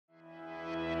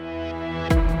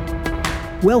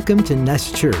Welcome to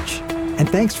Nest Church, and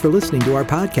thanks for listening to our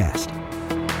podcast.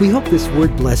 We hope this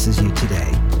word blesses you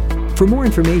today. For more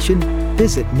information,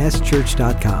 visit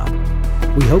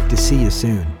nestchurch.com. We hope to see you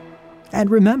soon.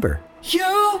 And remember, you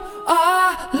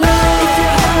are loved. If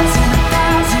your heart's in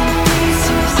 1,000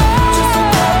 pieces, just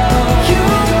remember, you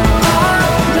are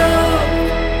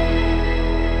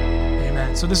loved.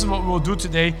 Amen. So this is what we'll do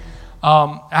today.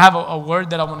 I have a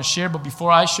word that I want to share, but before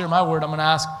I share my word, I'm going to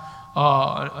ask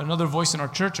another voice in our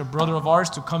church, a brother of ours,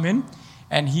 to come in,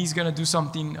 and he's going to do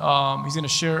something. He's going to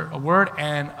share a word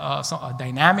and a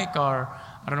dynamic, or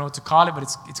I don't know what to call it, but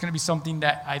it's going to be something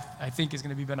that I think is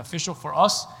going to be beneficial for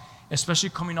us,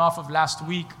 especially coming off of last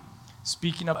week,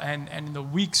 speaking of, and in the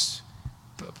weeks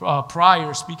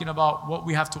prior, speaking about what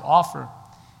we have to offer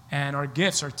and our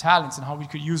gifts, our talents, and how we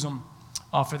could use them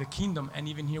for the kingdom, and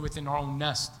even here within our own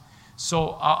nest.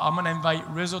 So I'm going to invite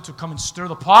Rizzo to come and stir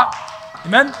the pot.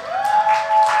 Amen?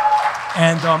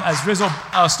 And as Rizzo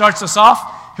starts us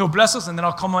off, he'll bless us, and then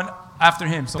I'll come on after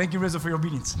him. So thank you, Rizzo, for your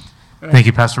obedience. Thank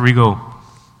you, Pastor Rigo.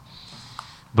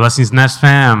 Blessings, Nest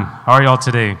fam. How are y'all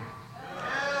today?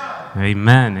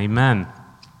 Amen. Amen.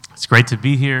 It's great to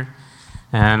be here.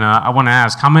 And I want to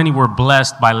ask, how many were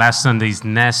blessed by last Sunday's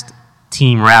Nest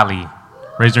team rally?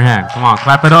 Raise your hand. Come on,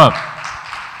 clap it up.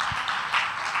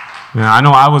 Yeah, I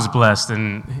know I was blessed,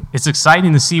 and it's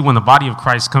exciting to see when the body of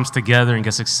Christ comes together and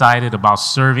gets excited about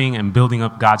serving and building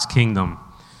up God's kingdom.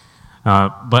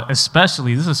 But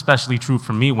especially, this is especially true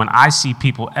for me when I see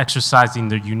people exercising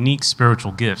their unique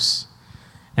spiritual gifts.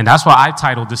 And that's why I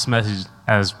titled this message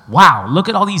as, wow, look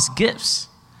at all these gifts.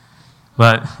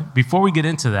 But before we get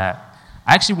into that,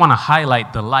 I actually want to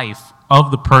highlight the life of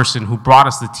the person who brought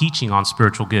us the teaching on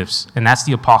spiritual gifts, and that's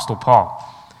the Apostle Paul.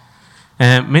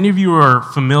 And many of you are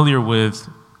familiar with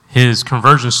his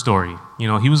conversion story. You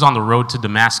know, he was on the road to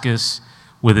Damascus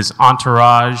with his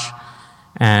entourage,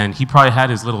 and he probably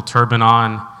had his little turban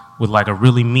on with like a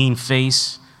really mean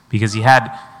face because he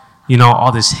had, you know,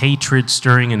 all this hatred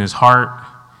stirring in his heart.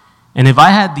 And if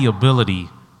I had the ability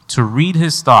to read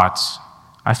his thoughts,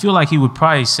 I feel like he would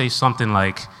probably say something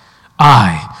like,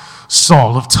 I,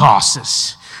 Saul of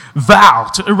Tarsus, vow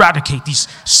to eradicate these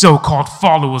so-called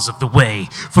followers of the way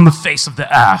from the face of the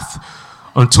earth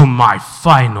until my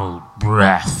final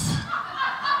breath.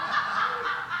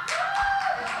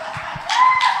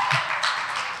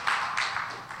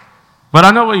 But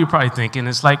I know what you're probably thinking.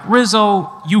 It's like,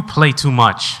 Rizzo, you play too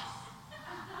much.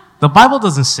 The Bible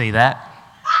doesn't say that.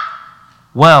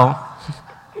 Well,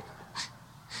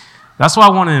 that's why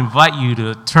I want to invite you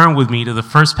to turn with me to the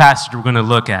first passage we're going to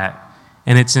look at.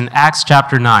 And it's in Acts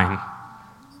chapter 9.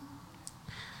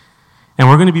 And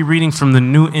we're going to be reading from the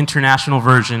New International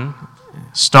Version,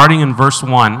 starting in verse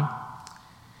 1.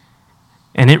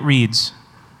 And it reads,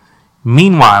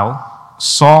 Meanwhile,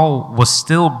 Saul was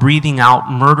still breathing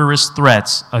out murderous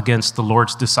threats against the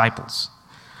Lord's disciples.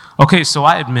 Okay, so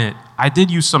I admit, I did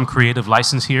use some creative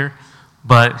license here,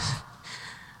 but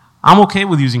I'm okay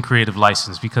with using creative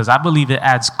license because I believe it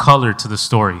adds color to the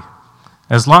story.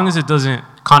 As long as it doesn't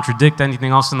contradict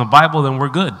anything else in the Bible, then we're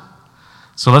good.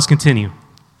 So let's continue.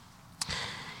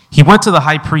 He went to the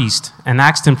high priest and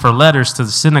asked him for letters to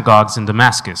the synagogues in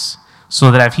Damascus, so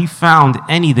that if he found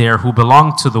any there who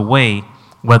belonged to the way,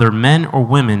 whether men or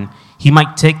women, he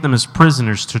might take them as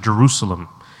prisoners to Jerusalem.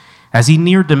 As he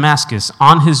neared Damascus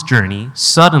on his journey,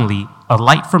 suddenly a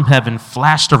light from heaven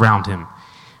flashed around him.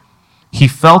 He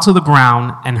fell to the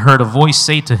ground and heard a voice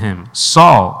say to him,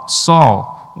 Saul,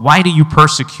 Saul, why do you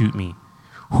persecute me?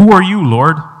 Who are you,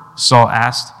 Lord? Saul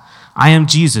asked. I am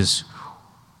Jesus,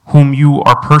 whom you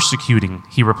are persecuting,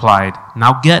 he replied.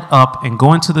 Now get up and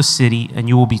go into the city, and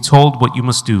you will be told what you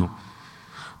must do.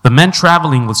 The men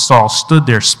traveling with Saul stood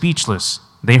there speechless.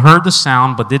 They heard the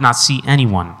sound, but did not see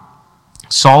anyone.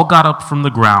 Saul got up from the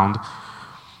ground,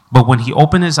 but when he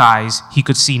opened his eyes, he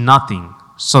could see nothing.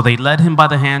 So they led him by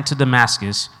the hand to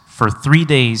Damascus. For 3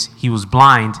 days he was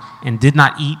blind and did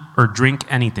not eat or drink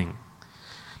anything.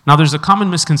 Now there's a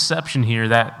common misconception here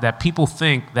that people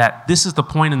think that this is the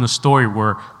point in the story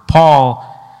where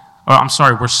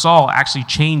where Saul actually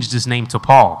changed his name to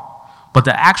Paul. But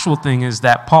the actual thing is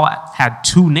that Paul had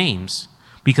two names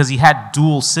because he had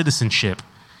dual citizenship.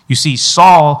 You see,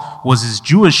 Saul was his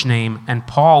Jewish name and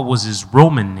Paul was his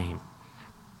Roman name.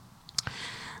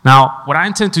 Now, what I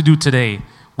intend to do today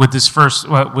with this first,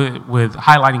 with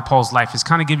highlighting Paul's life is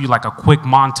kind of give you like a quick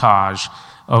montage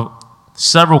of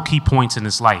several key points in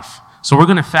his life. So we're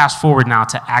going to fast forward now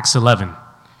to Acts 11.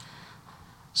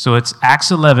 So it's Acts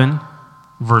 11,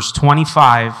 verse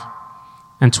 25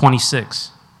 and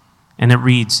 26. And it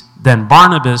reads, Then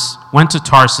Barnabas went to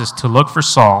Tarsus to look for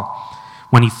Saul.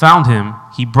 When he found him,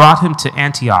 he brought him to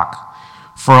Antioch.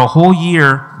 For a whole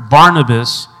year,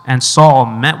 Barnabas and Saul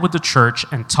met with the church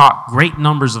and taught great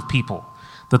numbers of people.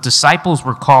 The disciples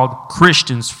were called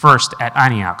Christians first at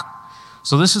Antioch.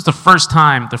 So this is the first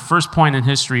time, the first point in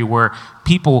history where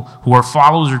people who are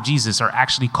followers of Jesus are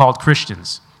actually called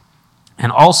Christians.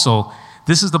 And also,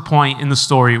 this is the point in the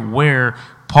story where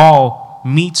Paul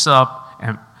meets up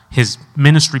and his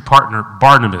ministry partner,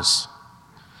 Barnabas.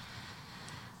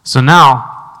 So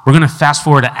now, we're going to fast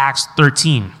forward to Acts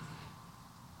 13.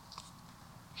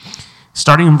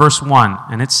 Starting in verse 1,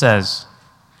 and it says,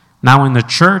 Now in the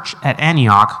church at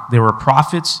Antioch, there were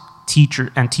prophets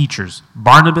and teachers,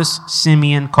 Barnabas,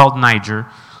 Simeon called Niger,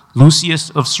 Lucius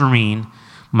of Cyrene,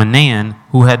 Manaen,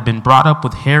 who had been brought up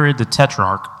with Herod the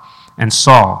Tetrarch, and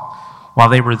Saul. While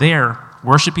they were there,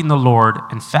 worshiping the Lord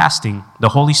and fasting, the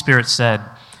Holy Spirit said,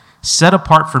 Set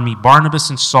apart for me Barnabas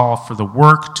and Saul for the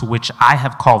work to which I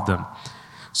have called them.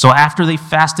 So after they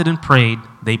fasted and prayed,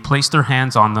 they placed their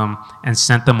hands on them and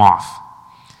sent them off.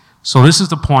 So this is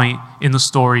the point in the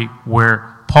story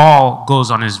where Paul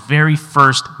goes on his very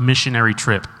first missionary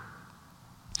trip.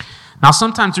 Now,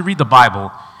 sometimes we read the Bible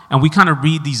and we kind of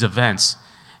read these events.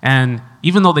 And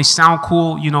even though they sound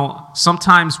cool,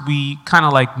 sometimes we kind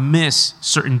of like miss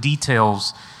certain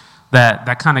details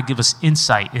that kind of give us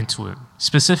insight into it,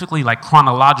 specifically like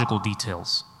chronological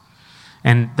details,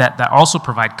 and that also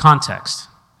provide context.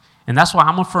 And that's why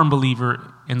I'm a firm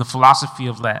believer in the philosophy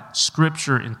of that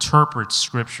Scripture interprets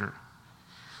Scripture.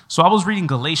 So I was reading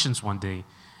Galatians one day,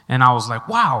 and I was like,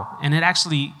 wow. And it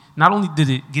actually, not only did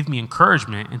it give me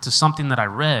encouragement into something that I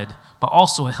read, but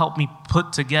also it helped me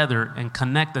put together and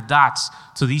connect the dots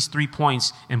to these 3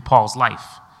 points in Paul's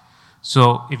life.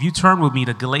 So if you turn with me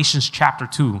to Galatians chapter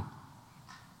 2,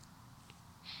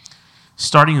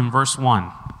 starting in verse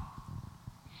 1.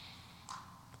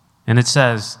 And it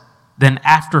says, Then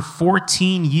after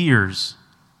 14 years,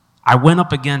 I went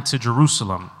up again to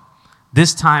Jerusalem,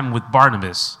 this time with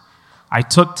Barnabas. I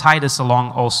took Titus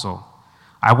along also.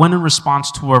 I went in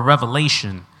response to a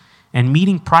revelation, and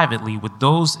meeting privately with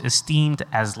those esteemed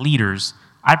as leaders,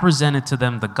 I presented to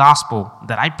them the gospel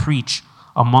that I preach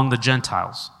among the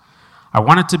Gentiles. I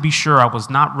wanted to be sure I was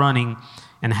not running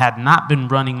and had not been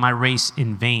running my race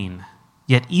in vain.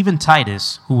 Yet even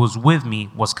Titus, who was with me,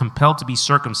 was compelled to be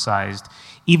circumcised,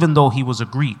 even though he was a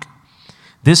Greek.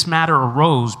 This matter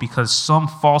arose because some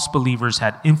false believers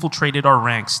had infiltrated our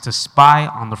ranks to spy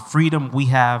on the freedom we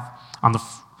have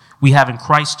in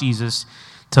Christ Jesus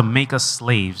to make us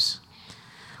slaves.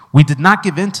 We did not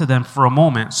give in to them for a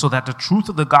moment so that the truth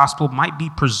of the gospel might be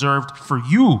preserved for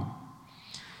you.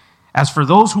 As for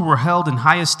those who were held in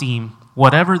high esteem,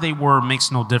 whatever they were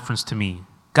makes no difference to me.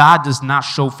 God does not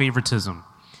show favoritism.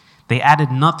 They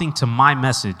added nothing to my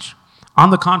message. On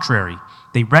the contrary,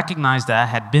 they recognized that I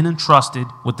had been entrusted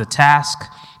with the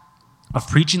task of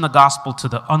preaching the gospel to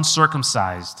the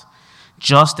uncircumcised,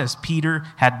 just as Peter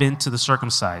had been to the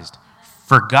circumcised.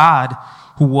 For God,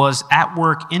 who was at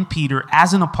work in Peter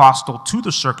as an apostle to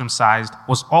the circumcised,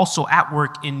 was also at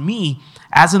work in me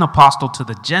as an apostle to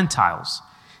the Gentiles.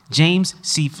 James,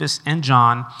 Cephas, and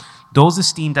John, those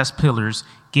esteemed as pillars,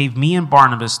 gave me and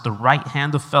Barnabas the right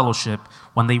hand of fellowship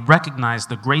when they recognized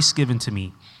the grace given to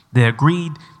me. They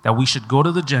agreed that we should go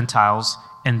to the Gentiles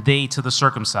and they to the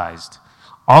circumcised.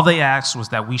 All they asked was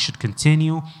that we should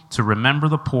continue to remember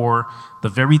the poor, the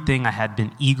very thing I had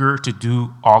been eager to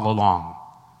do all along.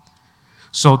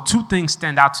 So 2 things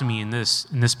stand out to me in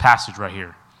this passage right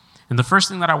here. And the first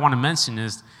thing that I want to mention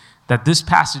is that this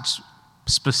passage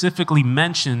specifically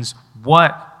mentions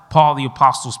what Paul the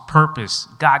Apostle's purpose,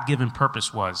 God-given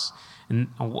purpose was. And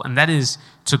that is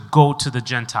to go to the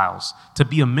Gentiles, to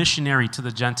be a missionary to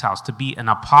the Gentiles, to be an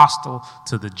apostle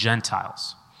to the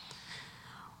Gentiles.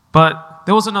 But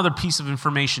there was another piece of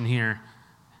information here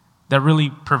that really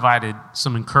provided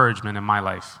some encouragement in my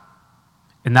life.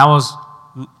 And that was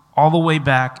all the way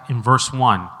back in verse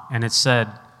 1. And it said,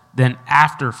 Then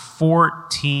after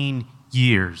 14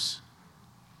 years.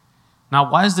 Now,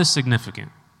 why is this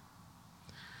significant?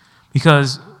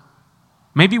 Because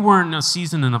maybe we're in a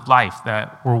season of life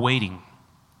that we're waiting.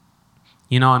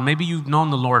 And maybe you've known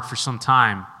the Lord for some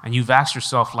time and you've asked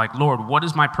yourself, like, Lord, what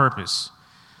is my purpose?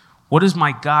 What is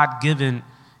my God-given,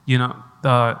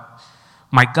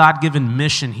 my God-given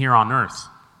mission here on earth?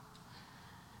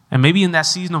 And maybe in that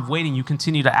season of waiting, you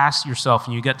continue to ask yourself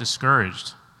and you get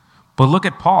discouraged. But look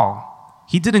at Paul.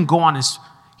 He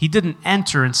didn't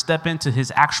enter and step into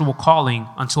his actual calling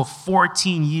until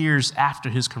 14 years after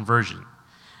his conversion.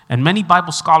 And many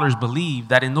Bible scholars believe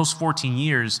that in those 14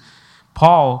 years,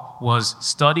 Paul was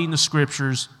studying the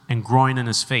scriptures and growing in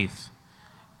his faith.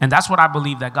 And that's what I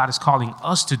believe that God is calling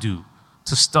us to do,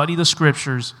 to study the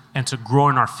scriptures and to grow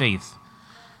in our faith.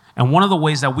 And one of the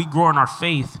ways that we grow in our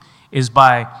faith is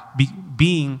by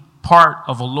being part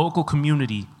of a local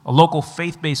community, a local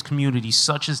faith-based community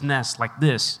such as Nest, like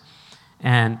this,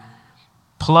 and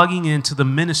plugging into the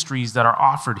ministries that are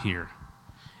offered here.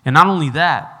 And not only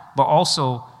that, but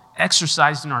also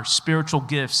exercising our spiritual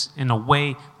gifts in a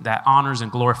way that honors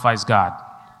and glorifies God.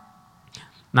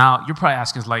 Now, you're probably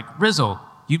asking, like, Rizzo,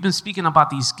 you've been speaking about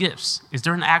these gifts. Is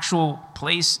there an actual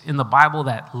place in the Bible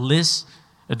that lists,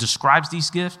 describes these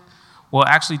gifts? Well, it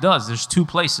actually does. There's 2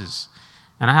 places.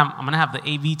 And I'm going to have the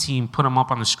AV team put them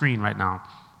up on the screen right now.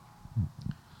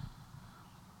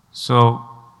 So,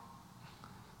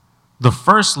 the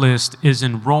first list is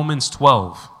in Romans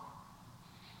 12.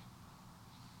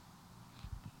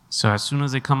 So as soon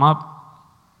as they come up,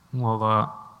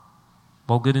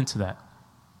 we'll get into that.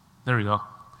 There we go.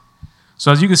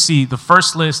 So as you can see, the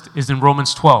first list is in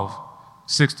Romans 12,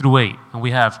 6 through 8. And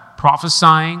we have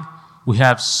prophesying, we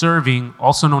have serving,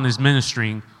 also known as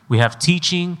ministering, we have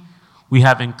teaching, we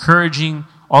have encouraging,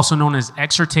 also known as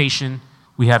exhortation,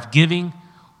 we have giving,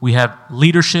 we have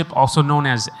leadership, also known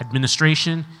as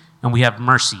administration, and we have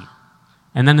mercy.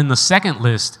 And then in the second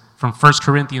list, from 1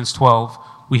 Corinthians 12,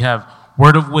 we have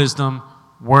word of wisdom,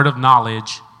 word of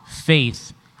knowledge,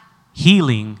 faith,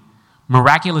 healing,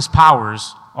 miraculous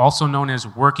powers, also known as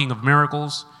working of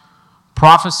miracles,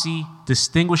 prophecy,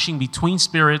 distinguishing between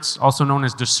spirits, also known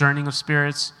as discerning of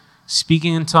spirits,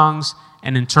 speaking in tongues,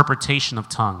 and interpretation of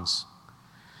tongues.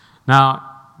 Now,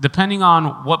 depending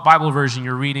on what Bible version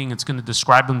you're reading, it's going to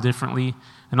describe them differently.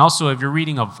 And also, if you're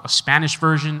reading a Spanish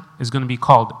version, it's going to be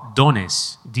called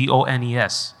dones,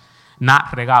 D-O-N-E-S, not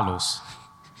regalos.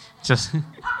 Just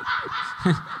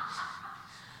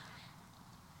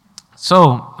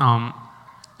so,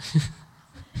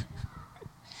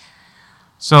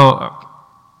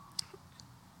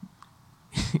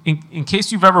 in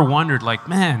case you've ever wondered, like,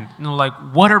 man, like,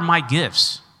 what are my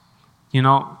gifts?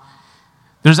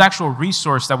 There's actual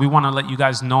resource that we want to let you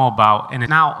guys know about, and it's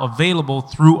now available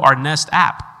through our Nest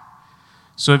app.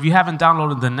 So if you haven't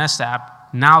downloaded the Nest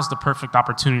app, now's the perfect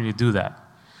opportunity to do that.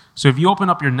 So if you open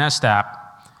up your Nest app,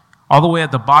 all the way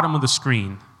at the bottom of the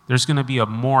screen, there's going to be a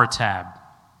More tab.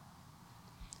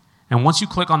 And once you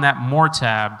click on that More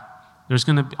tab, there's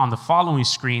going to be, on the following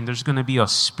screen, there's going to be a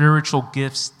spiritual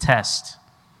gifts test.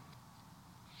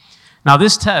 Now,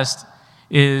 this test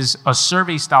is a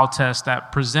survey-style test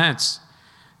that presents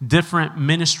different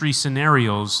ministry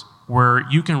scenarios where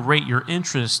you can rate your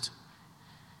interest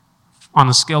on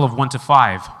a scale of 1 to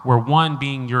 5, where 1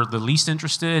 being you're the least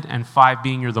interested and 5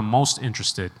 being you're the most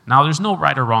interested. Now, there's no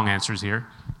right or wrong answers here,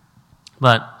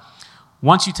 but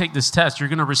once you take this test, you're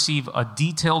going to receive a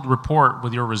detailed report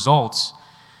with your results,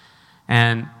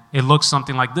 and it looks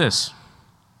something like this.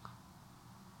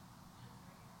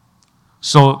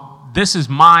 So this is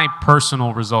my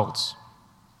personal results.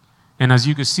 And as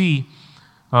you can see,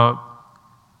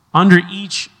 under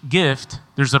each gift,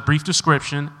 there's a brief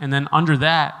description, and then under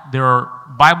that, there are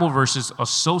Bible verses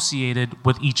associated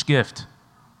with each gift.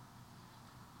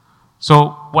 So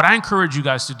what I encourage you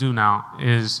guys to do now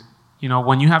is,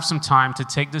 when you have some time to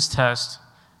take this test,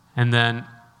 and then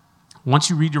once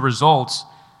you read your results,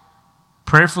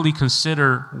 prayerfully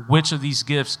consider which of these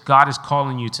gifts God is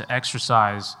calling you to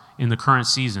exercise in the current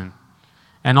season,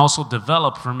 and also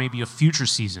develop for maybe a future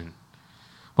season.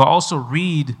 But also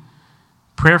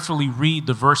prayerfully read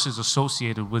the verses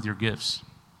associated with your gifts.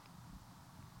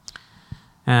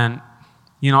 And,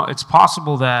 it's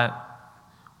possible that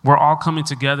we're all coming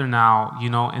together now,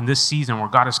 in this season where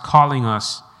God is calling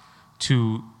us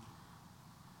to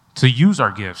use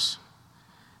our gifts.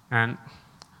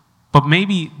 But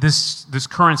maybe this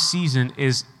current season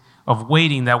of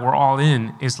waiting that we're all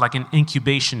in is like an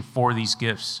incubation for these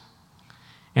gifts.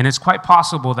 And it's quite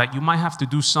possible that you might have to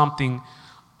do something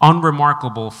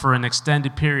unremarkable for an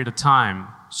extended period of time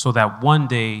so that one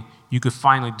day you could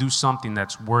finally do something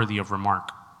that's worthy of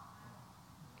remark.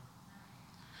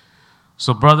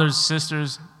 So brothers,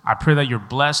 sisters, I pray that you're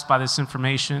blessed by this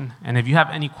information. And if you have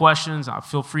any questions,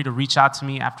 feel free to reach out to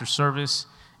me after service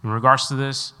in regards to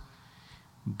this.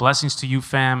 Blessings to you,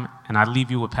 fam, and I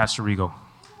leave you with Pastor Rigo.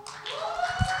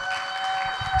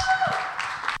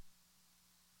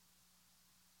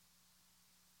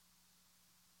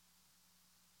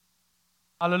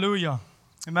 Hallelujah.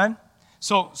 Amen.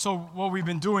 So what we've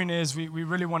been doing is we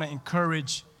really want to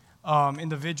encourage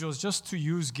individuals just to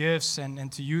use gifts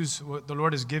and to use what the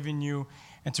Lord has given you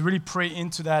and to really pray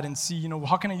into that and see,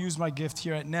 how can I use my gift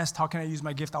here at Nest? How can I use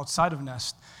my gift outside of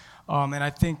Nest? And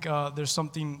I think there's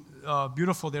something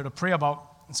beautiful there to pray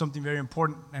about something very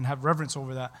important and have reverence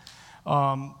over that.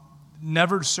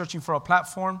 Never searching for a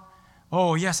platform.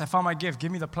 Oh, yes, I found my gift.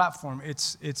 Give me the platform.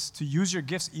 It's to use your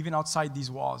gifts even outside these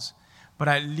walls. But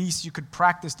at least you could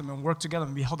practice them and work together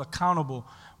and be held accountable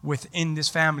within this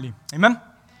family. Amen?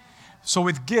 So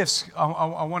with gifts,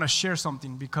 I want to share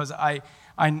something because I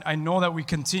know that we're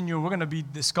going to be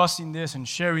discussing this and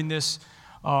sharing this,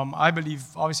 I believe,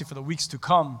 obviously for the weeks to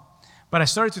come. But I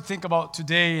started to think about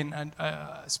today and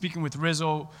speaking with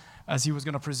Rizzo as he was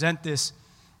going to present this.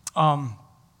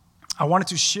 I wanted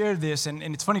to share this, and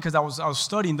it's funny because I was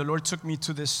studying. The Lord took me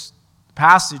to this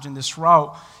passage and this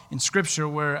route in Scripture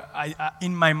where I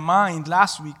in my mind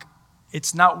last week,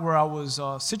 it's not where I was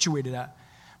situated at.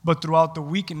 But throughout the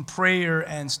week in prayer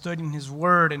and studying His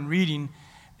Word and reading,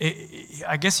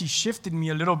 I guess He shifted me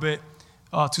a little bit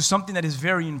to something that is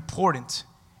very important.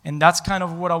 And that's kind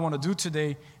of what I want to do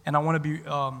today, and I want to be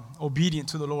obedient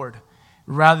to the Lord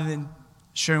rather than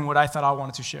sharing what I thought I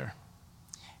wanted to share.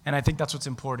 And I think that's what's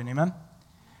important, amen?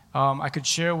 I could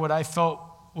share what I felt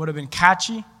would have been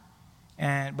catchy,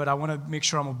 but I want to make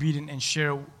sure I'm obedient and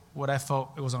share what I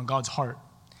felt it was on God's heart.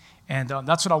 And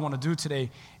that's what I want to do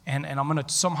today. And I'm going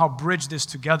to somehow bridge this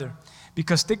together.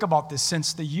 Because think about this.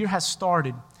 Since the year has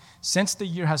started,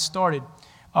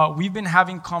 we've been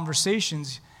having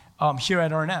conversations here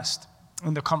at our Nest.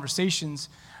 And the conversations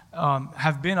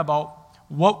have been about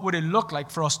what would it look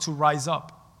like for us to rise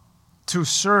up, to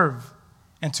serve,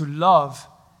 and to love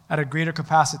at a greater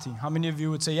capacity. How many of you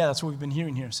would say, yeah, that's what we've been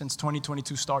hearing here since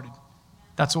 2022 started?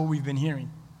 That's what we've been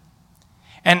hearing.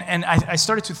 And I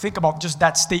started to think about just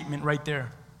that statement right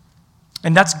there.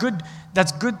 And that's good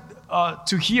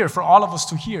to hear, for all of us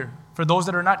to hear. For those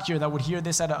that are not here, that would hear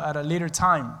this at a later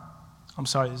time. I'm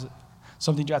sorry, is it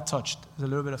something got touched? There's a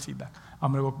little bit of feedback.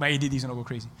 My ADD is going to go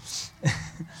crazy.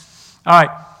 All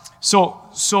right,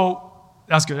 so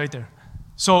that's good right there.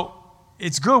 So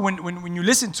it's good when you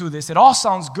listen to this, it all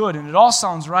sounds good and it all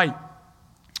sounds right.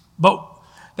 But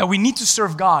that we need to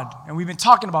serve God. And we've been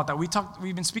talking about that.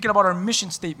 We've been speaking about our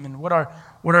mission statement, what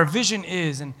our vision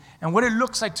is, and what it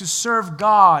looks like to serve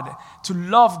God, to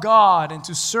love God, and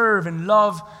to serve and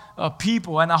love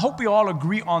people. And I hope we all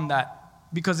agree on that.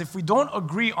 Because if we don't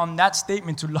agree on that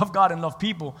statement, to love God and love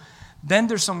people, then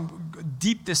there's some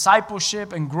deep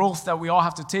discipleship and growth that we all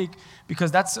have to take,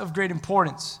 because that's of great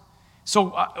importance.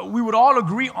 So we would all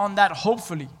agree on that,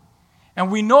 hopefully. And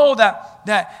we know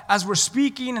that as we're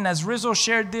speaking and as Rizzo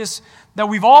shared this, that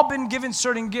we've all been given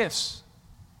certain gifts.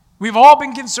 We've all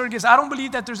been given certain gifts. I don't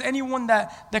believe that there's anyone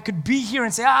that could be here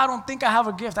and say, I don't think I have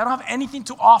a gift. I don't have anything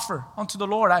to offer unto the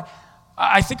Lord.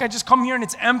 I think I just come here and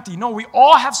it's empty. No, we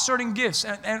all have certain gifts.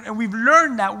 And we've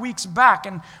learned that weeks back.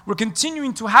 And we're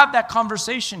continuing to have that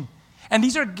conversation. And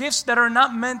these are gifts that are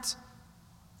not meant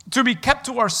to be kept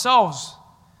to ourselves.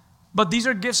 But these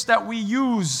are gifts that we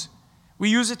use. We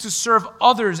use it to serve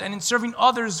others, and in serving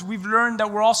others, we've learned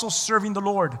that we're also serving the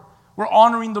Lord. We're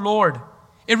honoring the Lord.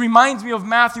 It reminds me of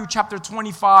Matthew chapter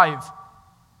 25,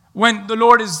 when the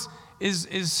Lord is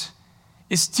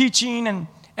teaching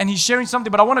and He's sharing something.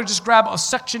 But I want to just grab a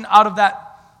section out of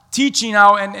that teaching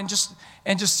now and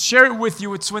just share it with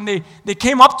you. It's when they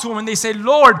came up to Him and they say,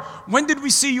 Lord, when did we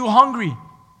see you hungry?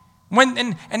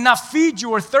 And not feed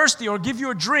you or thirsty or give you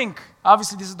a drink?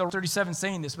 Obviously, this is the 37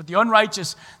 saying this, but the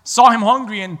unrighteous saw him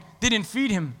hungry and didn't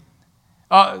feed him.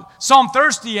 Saw him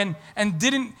thirsty and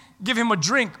didn't give him a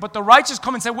drink. But the righteous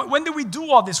come and say, when did we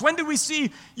do all this? When did we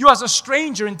see you as a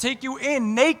stranger and take you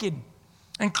in naked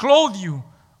and clothe you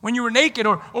when you were naked?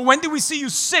 Or when did we see you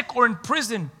sick or in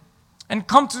prison and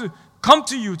come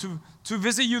to you to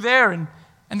visit you there?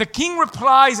 And the king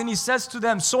replies and he says to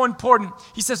them, so important,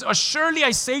 he says, surely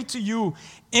I say to you,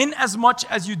 inasmuch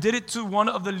as you did it to one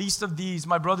of the least of these,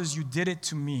 my brothers, you did it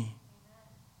to me.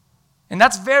 And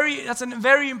that's a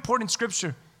very important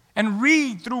scripture. And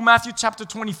read through Matthew chapter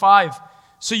 25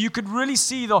 so you could really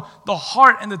see the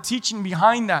heart and the teaching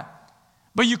behind that.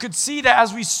 But you could see that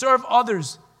as we serve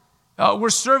others, we're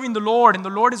serving the Lord, and the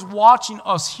Lord is watching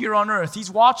us here on earth. He's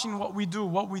watching what we do,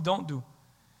 what we don't do.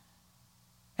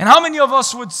 And how many of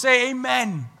us would say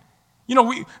amen? You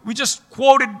know, we just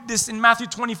quoted this in Matthew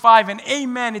 25, and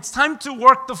amen. It's time to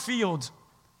work the field.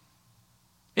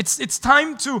 It's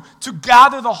time to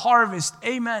gather the harvest.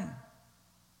 Amen.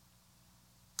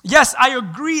 Yes, I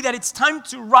agree that it's time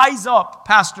to rise up,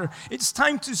 Pastor. It's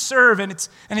time to serve, and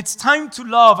it's time to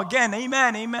love. Again,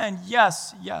 amen, amen.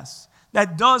 Yes.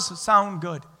 That does sound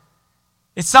good.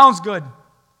 It sounds good.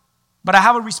 But I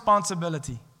have a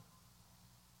responsibility.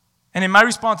 And in my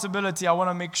responsibility, I want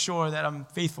to make sure that I'm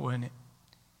faithful in it.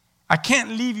 I can't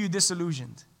leave you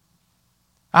disillusioned.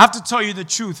 I have to tell you the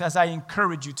truth as I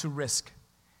encourage you to risk.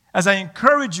 as I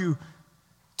encourage you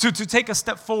to take a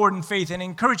step forward in faith and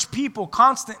encourage people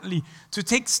constantly to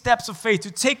take steps of faith,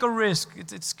 to take a risk.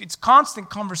 It's constant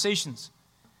conversations.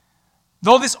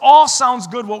 Though this all sounds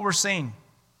good, what we're saying.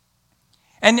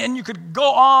 And you could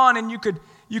go on and you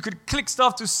could click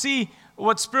stuff to see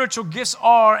what spiritual gifts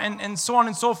are and so on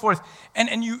and so forth.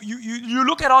 And you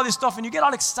look at all this stuff and you get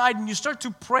all excited and you start to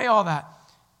pray all that.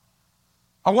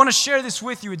 I want to share this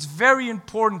with you. It's very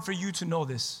important for you to know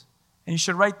this. And you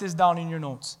should write this down in your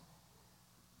notes.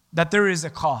 That there is a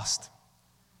cost.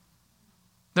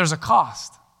 There's a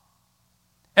cost.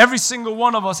 Every single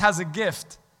one of us has a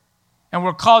gift. And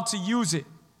we're called to use it.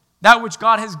 That which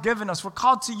God has given us, we're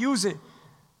called to use it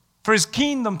for His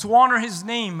kingdom, to honor His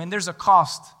name. And there's a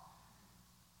cost.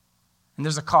 And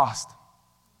there's a cost.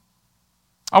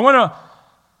 I want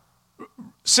to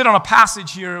sit on a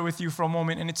passage here with you for a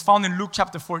moment, and it's found in Luke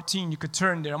chapter 14. You could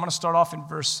turn there. I'm going to start off in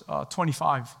verse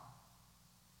 25.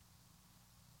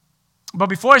 But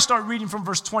before I start reading from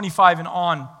verse 25 and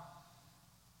on,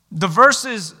 the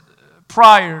verses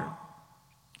prior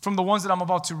from the ones that I'm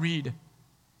about to read,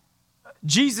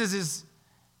 Jesus is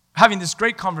having this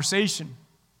great conversation.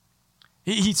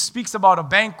 He speaks about a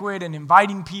banquet and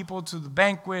inviting people to the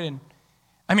banquet. And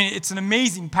I mean, it's an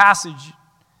amazing passage.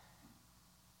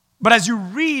 But as you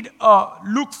read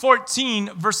Luke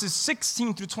 14, verses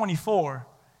 16 through 24,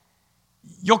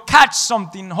 you'll catch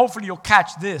something. Hopefully you'll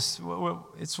catch this.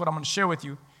 It's what I'm going to share with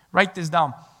you. Write this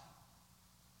down.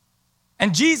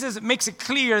 And Jesus makes it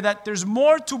clear that there's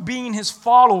more to being His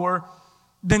follower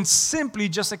than simply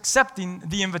just accepting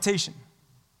the invitation.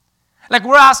 Like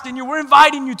we're asking you, we're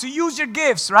inviting you to use your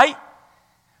gifts, right?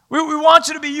 We want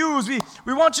you to be used.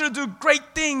 We want you to do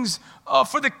great things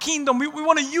for the kingdom. We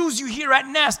want to use you here at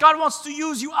Nest. God wants to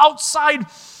use you outside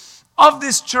of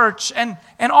this church and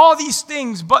all these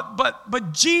things.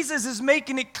 But Jesus is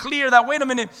making it clear that, wait a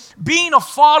minute, being a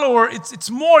follower, it's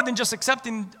more than just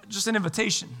accepting just an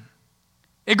invitation.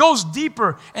 It goes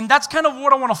deeper, and that's kind of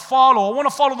what I want to follow. I want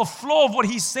to follow the flow of what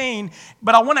He's saying,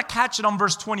 but I want to catch it on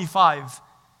verse 25.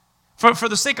 For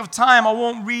the sake of time, I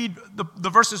won't read the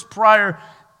verses prior.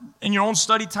 In your own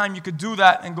study time, you could do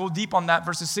that and go deep on that,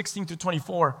 verses 16 through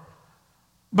 24.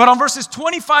 But on verses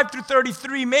 25 through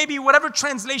 33, maybe whatever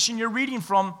translation you're reading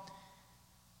from,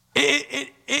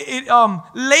 it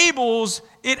labels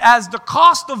it as the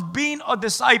cost of being a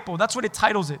disciple. That's what it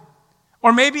titles it.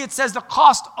 Or maybe it says the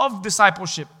cost of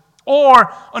discipleship.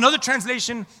 Or another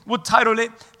translation would title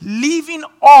it, leaving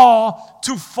all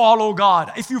to follow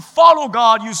God. If you follow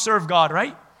God, you serve God,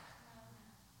 right?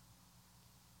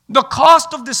 The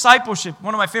cost of discipleship,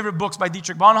 one of my favorite books by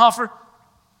Dietrich Bonhoeffer.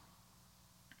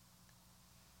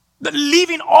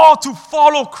 Leaving all to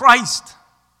follow Christ.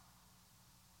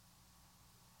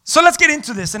 So let's get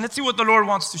into this and let's see what the Lord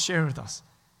wants to share with us.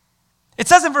 It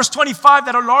says in verse 25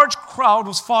 that a large crowd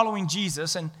was following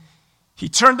Jesus, and He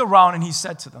turned around and He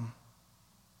said to them,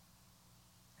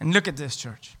 and look at this,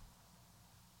 church.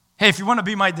 Hey, if you want to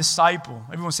be my disciple,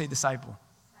 everyone say disciple.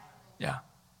 Yeah.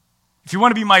 If you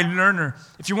want to be my learner,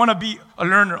 if you want to be a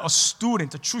learner, a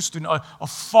student, a true student, a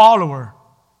follower,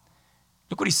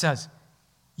 look what He says.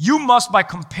 You must, by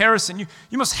comparison,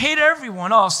 you must hate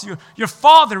everyone else, your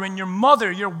father and your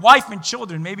mother, your wife and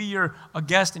children. Maybe you're a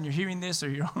guest and you're hearing this, or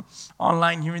you're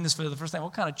online hearing this for the first time.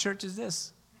 What kind of church is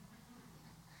this?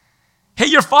 Hate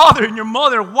your father and your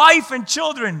mother, wife and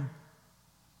children.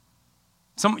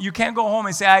 You can't go home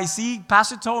and say, I see,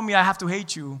 Pastor told me I have to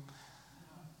hate you.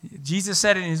 Jesus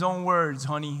said it in His own words,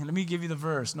 honey. Let me give you the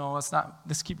verse. No, it's not.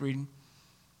 Let's keep reading.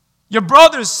 Your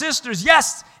brothers, sisters,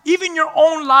 yes, even your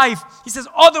own life. He says,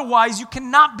 otherwise you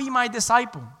cannot be my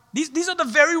disciple. These are the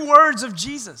very words of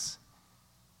Jesus.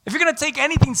 If you're going to take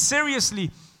anything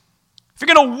seriously, if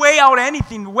you're going to weigh out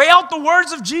anything, weigh out the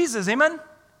words of Jesus. Amen?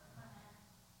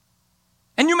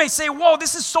 And you may say, whoa,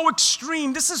 this is so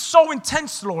extreme. This is so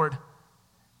intense, Lord,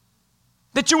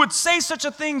 that you would say such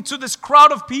a thing to this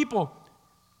crowd of people.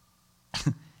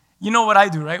 You know what I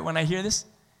do, right? When I hear this,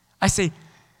 I say,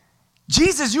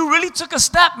 Jesus, you really took a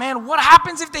step, man. What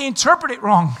happens if they interpret it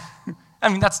wrong? I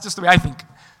mean, that's just the way I think.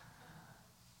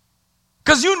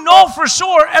 Because you know for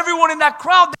sure everyone in that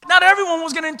crowd, not everyone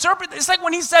was going to interpret it. It's like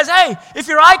when He says, hey, if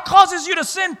your eye causes you to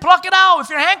sin, pluck it out. If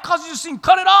your hand causes you to sin,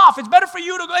 cut it off. It's better for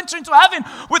you to enter into heaven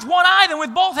with one eye than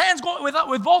with both hands,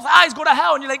 with both eyes go to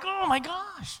hell. And you're like, oh my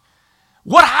gosh.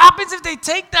 What happens if they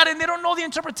take that and they don't know the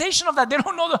interpretation of that? They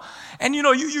don't know and you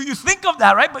know, you think of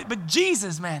that, right? But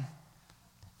Jesus, man,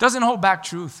 doesn't hold back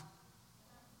truth.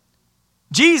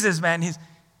 Jesus, man,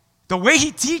 the way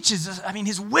He teaches, I mean,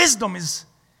 His wisdom is,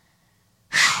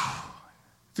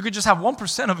 if you could just have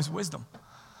 1% of His wisdom.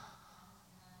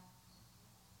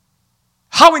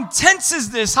 How intense is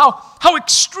this? How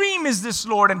extreme is this,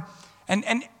 Lord?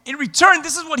 And in return,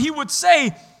 this is what he would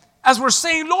say as we're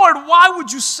saying, Lord, why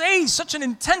would you say such an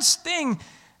intense thing?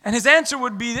 And his answer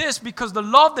would be this: because the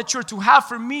love that you're to have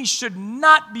for me should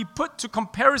not be put to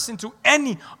comparison to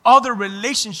any other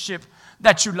relationship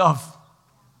that you love.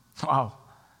 Wow.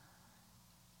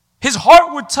 His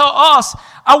heart would tell us,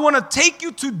 I want to take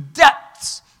you to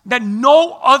depths that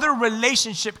no other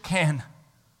relationship can.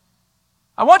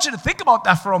 I want you to think about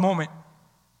that for a moment.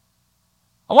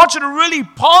 I want you to really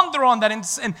ponder on that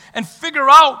and figure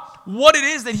out what it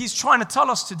is that he's trying to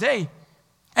tell us today.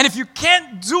 And if you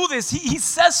can't do this, he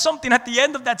says something at the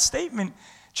end of that statement.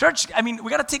 Church, I mean,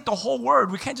 we got to take the whole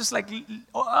word. We can't just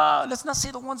let's not say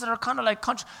the ones that are kind of like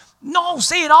country. No,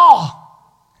 say it all.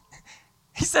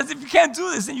 He says, if you can't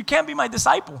do this, then you can't be my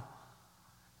disciple.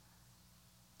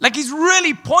 Like he's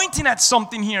really pointing at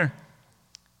something here.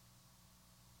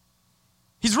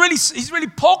 He's really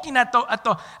poking at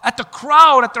the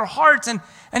crowd, at their hearts. And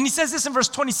he says this in verse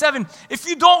 27. If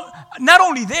you don't, not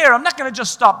only there, I'm not going to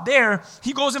just stop there.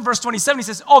 He goes in verse 27, he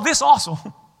says, this also.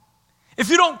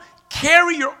 If you don't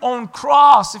carry your own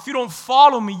cross, if you don't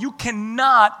follow me, you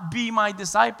cannot be my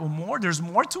disciple. There's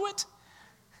more to it.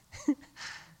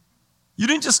 You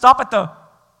didn't just stop at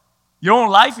your own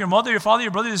life, your mother, your father,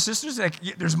 your brothers, your sisters.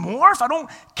 Like, there's more. If I don't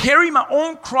carry my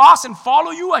own cross and follow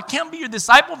you, I can't be your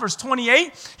disciple. Verse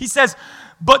 28, he says,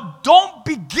 but don't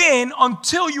begin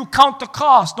until you count the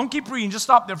cost. Don't keep reading. Just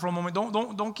stop there for a moment.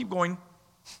 Don't keep going.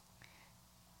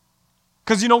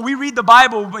 Because, we read the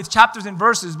Bible with chapters and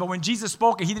verses, but when Jesus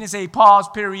spoke it, he didn't say pause,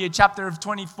 period, chapter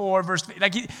 24, verse.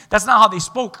 That's not how they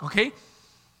spoke, okay?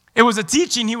 It was a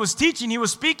teaching. He was speaking, he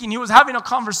was having a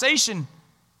conversation.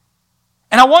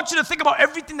 And I want you to think about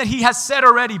everything that he has said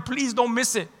already. Please don't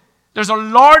miss it. There's a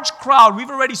large crowd. We've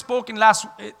already spoken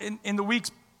in the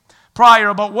weeks prior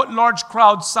about what large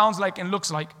crowd sounds like and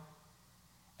looks like.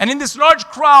 And in this large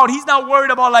crowd, he's not worried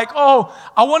about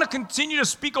I want to continue to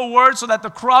speak a word so that the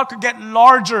crowd could get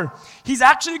larger. He's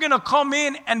actually going to come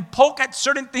in and poke at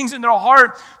certain things in their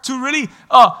heart to really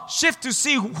shift to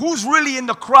see who's really in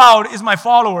the crowd is my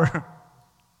follower.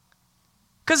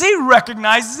 Because he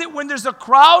recognizes it when there's a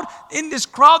crowd. In this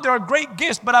crowd, there are great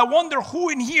gifts. But I wonder who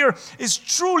in here is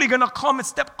truly going to come and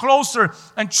step closer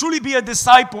and truly be a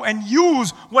disciple and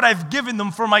use what I've given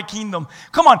them for my kingdom.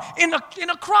 Come on, in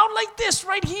a crowd like this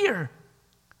right here,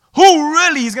 who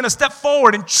really is going to step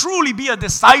forward and truly be a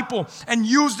disciple and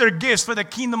use their gifts for the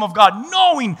kingdom of God,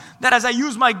 knowing that as I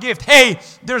use my gift, hey,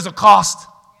 there's a cost.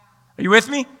 Are you with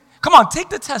me? Come on, take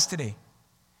the test today.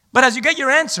 But as you get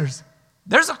your answers,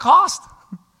 there's a cost.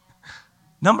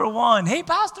 Number one, hey,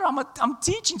 pastor, I'm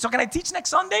teaching, so can I teach next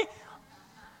Sunday?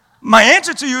 My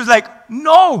answer to you is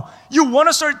no. You want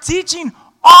to start teaching?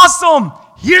 Awesome.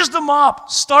 Here's the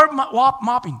mop. Start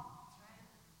mopping.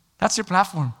 That's your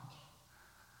platform.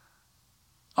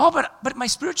 Oh, but my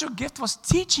spiritual gift was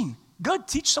teaching. Good,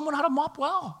 teach someone how to mop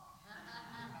well.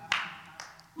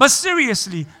 But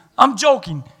seriously, I'm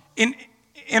joking in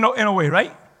a way,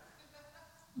 right?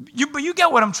 But you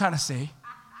get what I'm trying to say.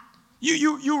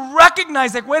 You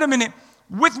recognize, wait a minute,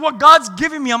 with what God's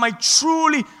giving me,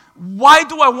 why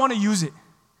do I want to use it?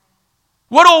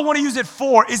 What do I want to use it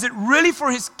for? Is it really for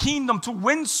his kingdom, to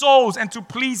win souls and to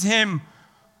please him?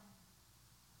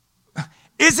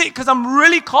 Is it because I'm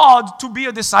really called to be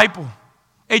a disciple,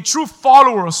 a true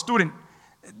follower, a student?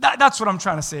 That's what I'm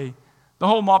trying to say. The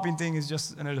whole mopping thing is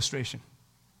just an illustration.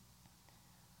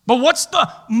 But what's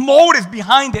the motive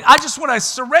behind it? I just want to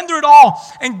surrender it all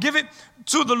and give it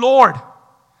to the Lord.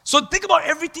 So think about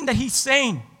everything that he's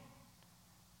saying.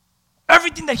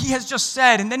 Everything that he has just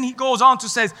said. And then he goes on to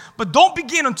say, but don't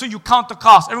begin until you count the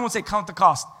cost. Everyone say, count the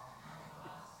cost.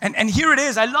 And here it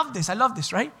is. I love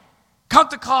this, right? Count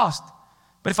the cost.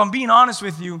 But if I'm being honest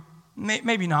with you,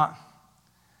 maybe not.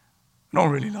 I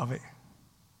don't really love it.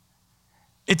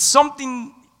 It's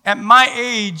something at my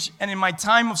age and in my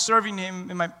time of serving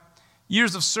him, in my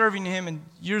years of serving him and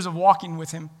years of walking with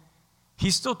him,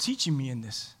 he's still teaching me in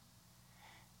this.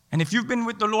 And if you've been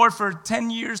with the Lord for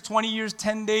 10 years, 20 years,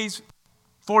 10 days,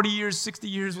 40 years, 60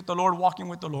 years with the Lord, walking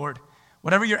with the Lord,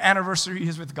 whatever your anniversary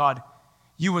is with God,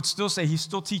 you would still say, he's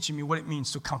still teaching me what it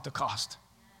means to count the cost.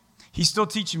 He's still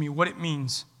teaching me what it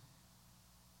means.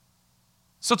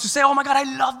 So to say, oh my God,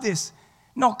 I love this.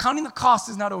 No, counting the cost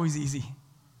is not always easy.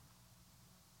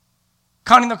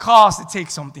 Counting the cost, it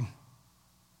takes something.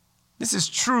 This is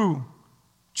true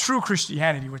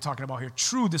Christianity we're talking about here.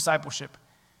 True discipleship.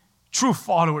 True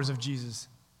followers of Jesus.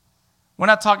 We're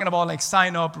not talking about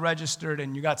sign up, registered,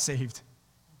 and you got saved.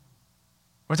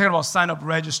 We're talking about sign up,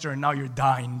 register, and now you're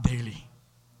dying daily.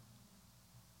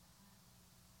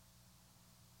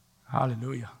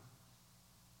 Hallelujah.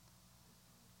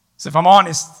 So if I'm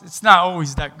honest, it's not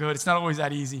always that good. It's not always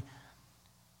that easy.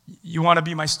 You want to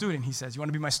be my student, he says. You want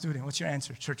to be my student. What's your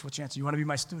answer? Church, what's your answer? You want to be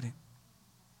my student.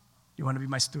 You want to be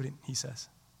my student, he says.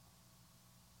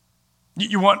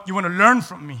 You want to learn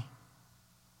from me.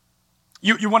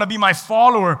 You want to be my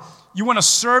follower. You want to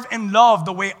serve and love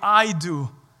the way I do.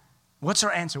 What's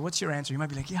our answer? What's your answer? You might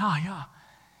be like, yeah.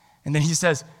 And then he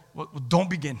says, well, don't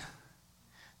begin.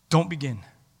 Don't begin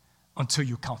until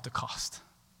you count the cost.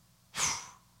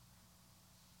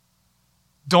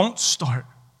 Don't start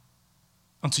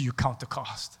until you count the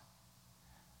cost.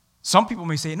 Some people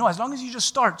may say, no, as long as you just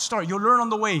start, you'll learn on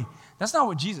the way. That's not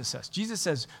what Jesus says. Jesus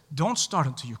says, don't start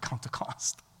until you count the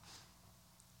cost.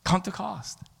 Count the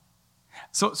cost.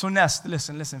 So Nest,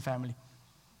 listen, family.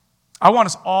 I want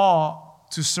us all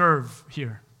to serve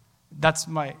here. That's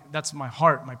my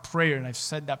heart, my prayer, and I've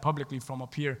said that publicly from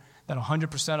up here, that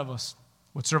 100% of us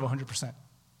would serve 100%.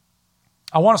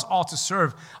 I want us all to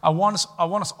serve. I want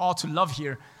us all to love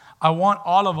here. I want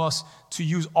all of us to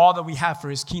use all that we have for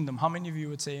his kingdom. How many of you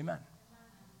would say amen?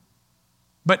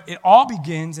 But it all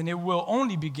begins, and it will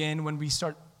only begin when we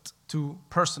start to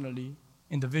personally,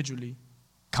 individually,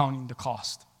 counting the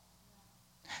cost.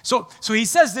 So he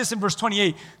says this in verse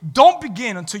 28, don't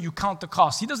begin until you count the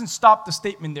cost. He doesn't stop the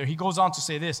statement there. He goes on to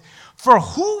say this, for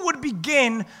who would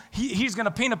begin, he's going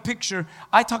to paint a picture.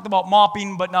 I talked about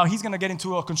mopping, but now he's going to get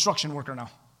into a construction worker now.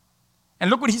 And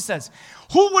look what he says.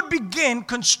 Who would begin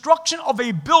construction of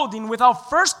a building without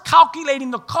first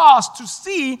calculating the cost to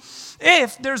see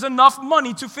if there's enough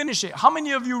money to finish it? How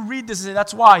many of you read this and say,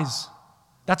 that's wise?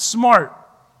 That's smart.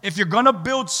 If you're going to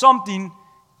build something,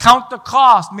 count the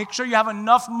cost. Make sure you have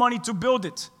enough money to build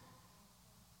it.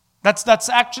 That's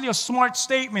actually a smart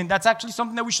statement. That's actually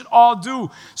something that we should all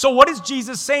do. So what is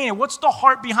Jesus saying? What's the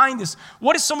heart behind this?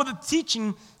 What is some of the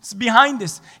teaching behind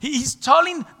this? He's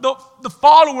telling the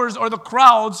followers or the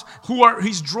crowds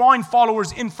he's drawing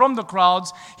followers in from the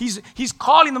crowds. He's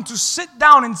calling them to sit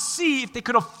down and see if they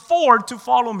could afford to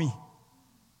follow me.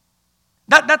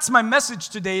 That's my message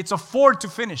today. It's afford to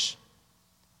finish.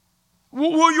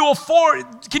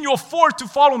 Can you afford to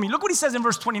follow me? Look what he says in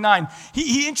verse 29.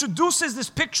 He introduces this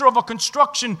picture of a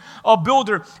construction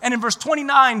builder. And in verse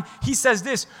 29, he says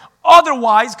this,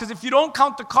 otherwise, because if you don't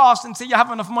count the cost and say you have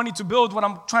enough money to build what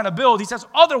I'm trying to build, he says,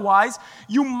 otherwise,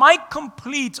 you might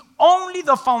complete only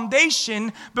the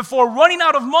foundation before running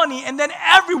out of money, and then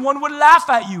everyone would laugh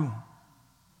at you.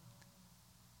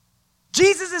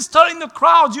 Jesus is telling the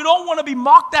crowds, you don't want to be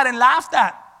mocked at and laughed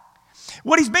at.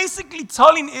 What he's basically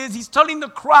telling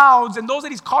the crowds and those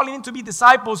that he's calling in to be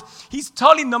disciples, he's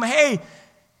telling them, hey,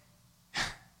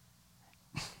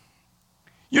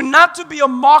 you're not to be a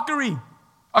mockery,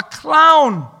 a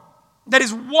clown that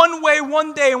is one way,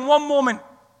 one day, in one moment,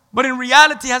 but in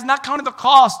reality has not counted the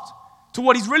cost to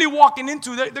what he's really walking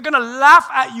into. They're going to laugh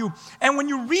at you. And when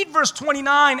you read verse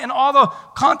 29 and all the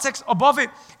context above it,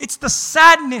 it's the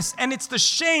sadness and it's the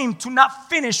shame to not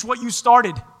finish what you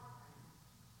started.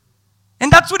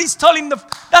 And that's what he's telling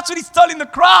the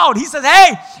crowd. He says,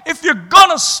 hey, if you're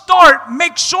gonna start,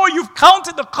 make sure you've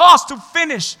counted the cost to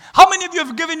finish. How many of you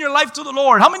have given your life to the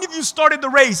Lord? How many of you started the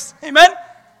race? Amen?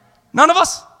 None of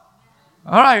us?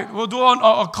 All right, we'll do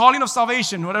a calling of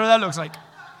salvation, whatever that looks like.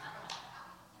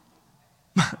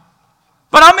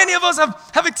 But how many of us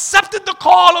have accepted the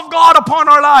call of God upon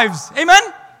our lives? Amen?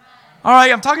 All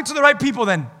right, I'm talking to the right people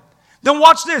then. Then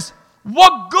watch this.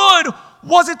 What good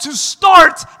was it to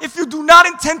start if you do not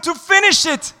intend to finish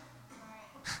it?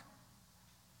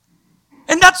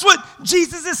 And that's what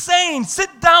Jesus is saying. Sit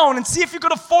down and see if you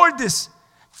could afford this.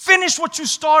 Finish what you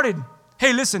started.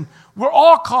 Hey, listen, we're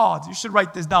all called. You should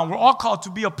write this down. We're all called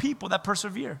to be a people that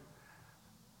persevere.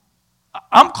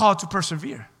 I'm called to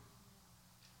persevere.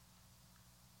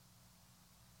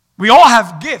 We all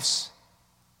have gifts,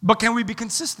 but can we be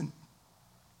consistent?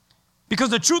 Because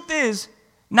the truth is,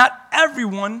 not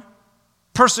everyone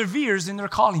perseveres in their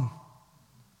calling.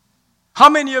 How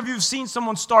many of you have seen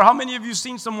someone start? How many of you have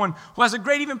seen someone who has a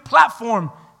great even platform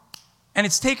and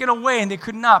it's taken away and they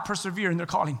could not persevere in their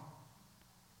calling?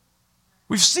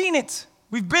 We've seen it.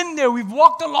 We've been there. We've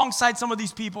walked alongside some of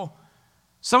these people.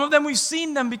 Some of them we've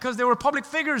seen them because they were public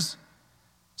figures.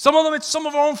 Some of them it's some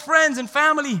of our own friends and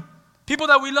family, people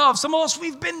that we love. Some of us,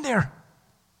 we've been there.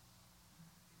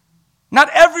 Not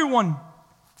everyone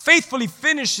faithfully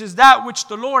finishes that which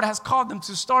the Lord has called them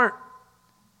to start.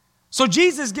 So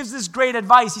Jesus gives this great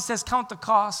advice. He says, count the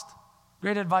cost.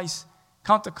 Great advice.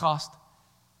 Count the cost.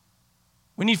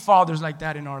 We need fathers like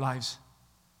that in our lives.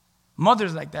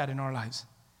 Mothers like that in our lives.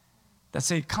 That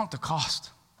say, count the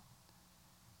cost.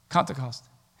 Count the cost.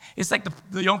 It's like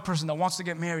the young person that wants to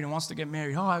get married and wants to get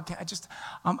married. Oh,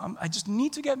 I just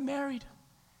need to get married.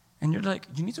 And you're like,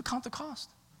 you need to count the cost.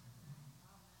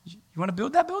 You want to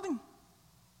build that building?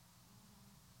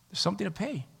 There's something to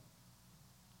pay.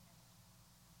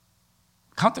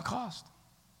 Count the cost.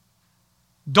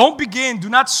 Do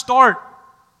not start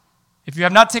if you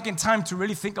have not taken time to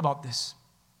really think about this.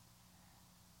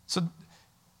 So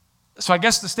I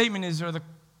guess the statement is,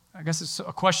 I guess it's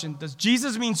a question, does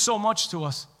Jesus mean so much to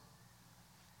us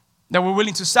that we're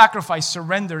willing to sacrifice,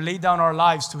 surrender, lay down our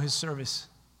lives to his service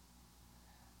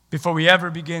before we ever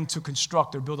begin to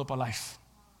construct or build up a life?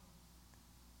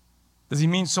 Does he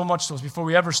mean so much to us before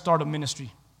we ever start a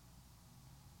ministry?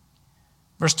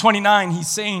 Verse 29, he's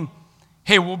saying,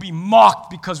 hey, we'll be mocked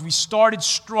because we started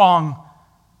strong,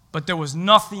 but there was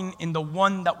nothing in the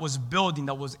one that was building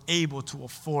that was able to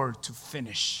afford to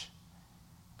finish.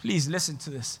 Please listen to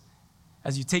this.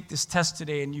 As you take this test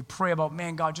today and you pray about,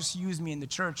 man, God, just use me in the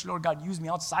church. Lord God, use me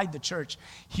outside the church.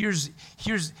 Here's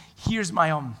my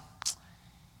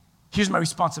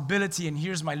responsibility, and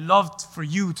here's my love for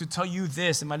you to tell you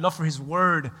this, and my love for his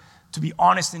word, to be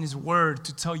honest in his word,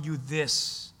 to tell you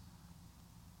this.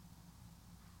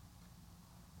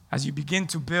 As you begin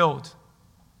to build,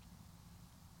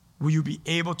 will you be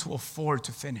able to afford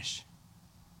to finish?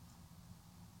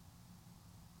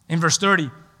 In verse 30,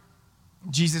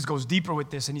 Jesus goes deeper with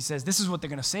this, and he says, this is what they're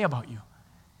going to say about you.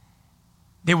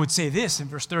 They would say this. In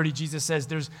verse 30, Jesus says,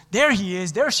 there he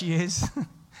is, there she is.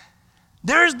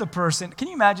 There's the person. Can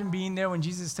you imagine being there when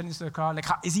Jesus is telling this to the crowd? Like,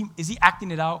 is he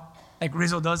acting it out like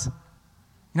Rizzo does? You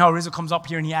know how Rizzo comes up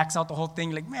here and he acts out the whole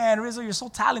thing? Like, man, Rizzo, you're so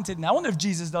talented. And I wonder if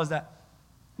Jesus does that.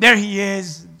 There he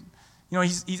is. You know,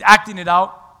 he's acting it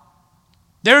out.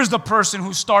 There's the person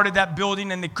who started that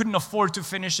building and they couldn't afford to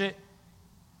finish it.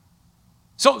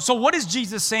 So what is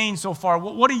Jesus saying so far?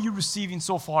 What are you receiving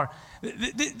so far?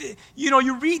 You know,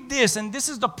 you read this, and this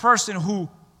is the person who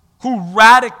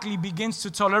radically begins to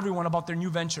tell everyone about their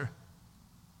new venture.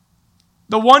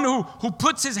 The one who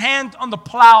puts his hand on the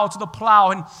plow to the plow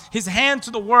and his hand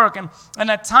to the work. And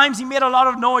at times he made a lot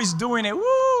of noise doing it.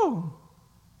 Woo!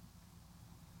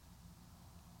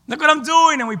 Look what I'm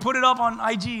doing. And we put it up on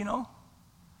IG, you know.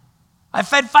 I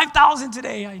fed 5,000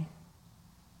 today.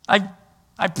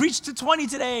 I preached to 20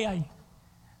 today.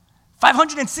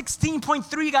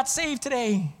 516.3 got saved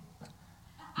today.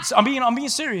 So I'm being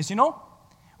serious, you know.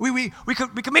 We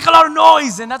could make a lot of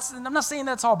noise, and I'm not saying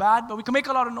that's all bad, but we can make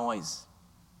a lot of noise.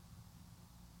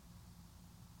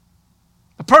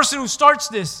 The person who starts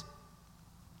this,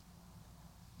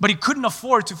 but he couldn't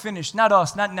afford to finish. Not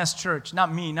us, not Nest Church,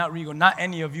 not me, not Rigo, not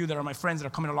any of you that are my friends that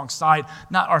are coming alongside,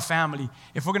 not our family.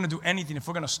 If we're going to do anything, if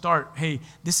we're going to start, hey,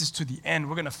 this is to the end.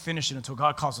 We're going to finish it until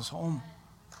God calls us home.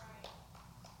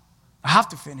 I have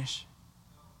to finish.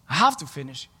 I have to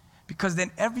finish. Because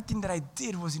then everything that I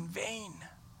did was in vain.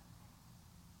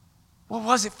 What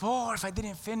was it for if I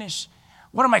didn't finish?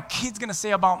 What are my kids going to say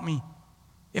about me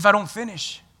if I don't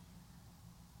finish?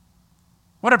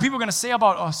 What are people going to say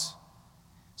about us?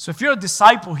 So if you're a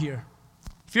disciple here,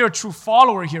 if you're a true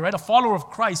follower here, right, a follower of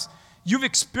Christ, you've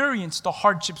experienced the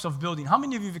hardships of building. How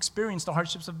many of you have experienced the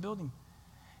hardships of building?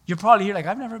 You're probably here like,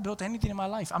 I've never built anything in my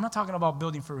life. I'm not talking about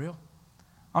building for real.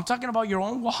 I'm talking about your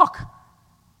own walk.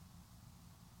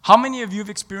 How many of you have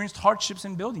experienced hardships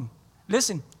in building?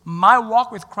 Listen, my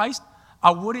walk with Christ,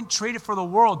 I wouldn't trade it for the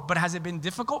world, but has it been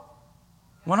difficult?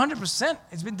 100%.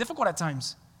 It's been difficult at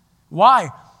times. Why?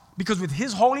 Because with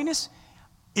his holiness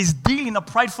is dealing a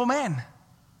prideful man.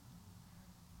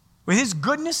 With his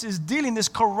goodness is dealing this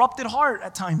corrupted heart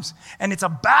at times. And it's a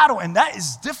battle, and that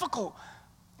is difficult.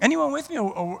 Anyone with me?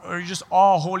 Or are you just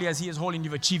all holy as he is holy and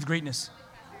you've achieved greatness?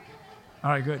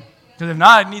 All right, good. Because if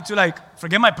not, I need to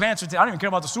forget my plans for today. I don't even care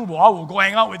about the Super Bowl. I will go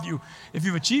hang out with you if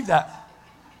you've achieved that.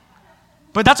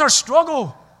 But that's our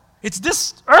struggle. It's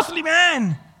this earthly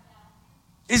man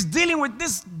is dealing with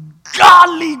this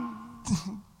godly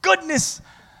goodness.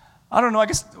 I don't know, I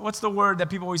guess, what's the word that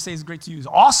people always say is great to use?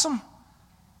 Awesome.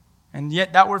 And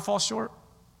yet that word falls short.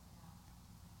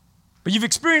 But you've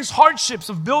experienced hardships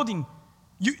of building.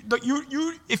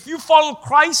 If you follow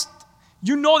Christ,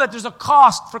 you know that there's a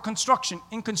cost for construction,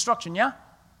 yeah?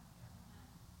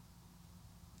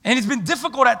 And it's been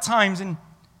difficult at times, and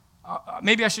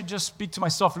maybe I should just speak to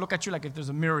myself, look at you like if there's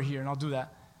a mirror here, and I'll do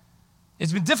that.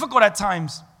 It's been difficult at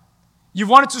times. You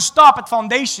wanted to stop at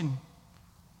foundation.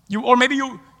 Or maybe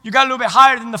you got a little bit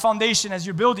higher than the foundation as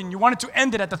you're building. You wanted to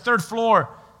end it at the third floor,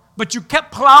 but you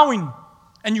kept plowing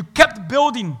and you kept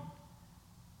building.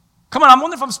 Come on, I'm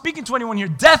wondering if I'm speaking to anyone here.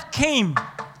 Death came,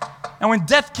 and when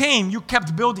death came, you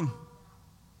kept building.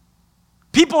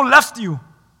 People left you.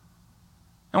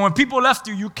 And when people left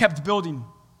you, you kept building.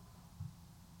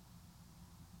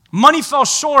 Money fell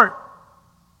short,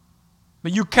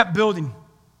 but you kept building.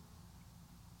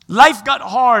 Life got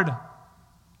hard,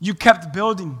 you kept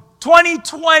building.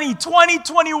 2020,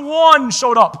 2021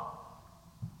 showed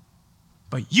up,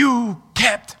 but you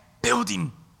kept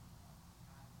building.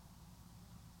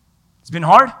 It's been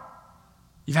hard.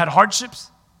 You've had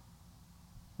hardships.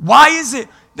 Why is it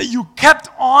that you kept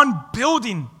on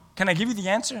building? Can I give you the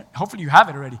answer? Hopefully you have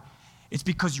it already. It's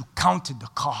because you counted the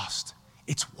cost.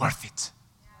 It's worth it.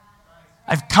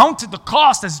 I've counted the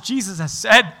cost, as Jesus has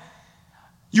said.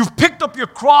 You've picked up your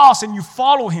cross and you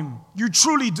follow him. You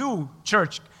truly do,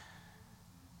 church.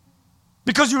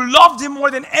 Because you loved him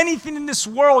more than anything in this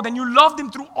world, and you loved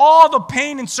him through all the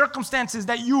pain and circumstances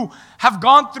that you have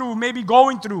gone through, maybe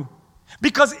going through.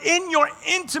 Because in your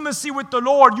intimacy with the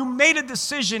Lord, you made a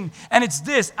decision, and it's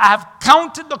this: I have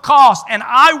counted the cost, and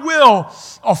I will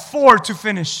afford to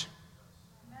finish.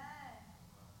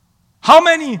 How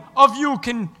many of you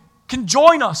can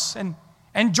join us and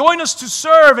join us to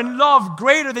serve and love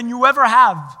greater than you ever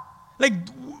have? Like,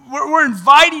 we're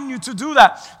inviting you to do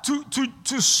that,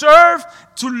 to serve,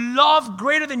 to love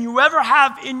greater than you ever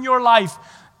have in your life.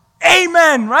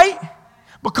 Amen, right?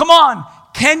 But come on,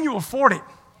 can you afford it?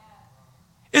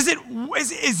 Is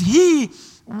he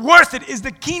worth it? Is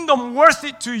the kingdom worth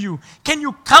it to you? Can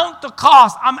you count the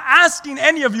cost? I'm asking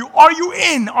any of you, are you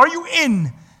in? Are you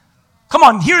in? Come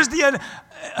on, here's the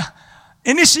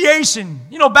initiation.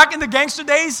 You know, back in the gangster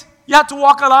days, you had to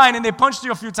walk a line and they punched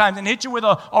you a few times and hit you with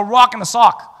a rock and a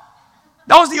sock.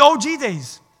 That was the OG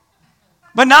days.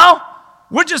 But now,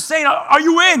 we're just saying, are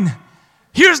you in?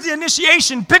 Here's the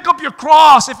initiation. Pick up your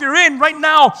cross. If you're in right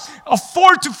now,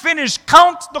 afford to finish.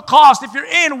 Count the cost. If you're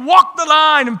in, walk the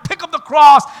line and pick up the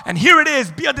cross. And here it is.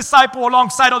 Be a disciple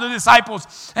alongside other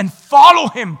disciples and follow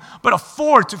him, but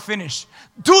afford to finish.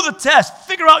 Do the test.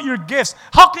 Figure out your gifts.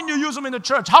 How can you use them in the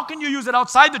church? How can you use it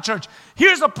outside the church?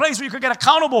 Here's a place where you could get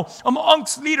accountable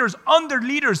amongst leaders, under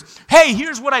leaders. Hey,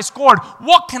 here's what I scored.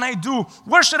 What can I do?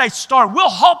 Where should I start? We'll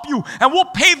help you and we'll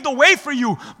pave the way for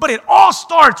you. But it all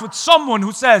starts with someone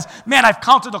who says, man, I've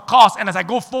counted the cost, and as I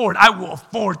go forward, I will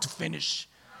afford to finish.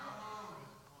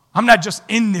 I'm not just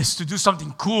in this to do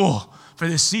something cool for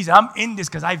this season. I'm in this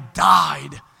because I've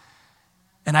died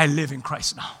and I live in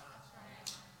Christ now.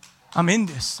 I'm in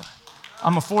this.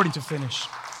 I'm affording to finish.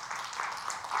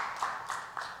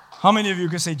 How many of you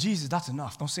can say, Jesus, that's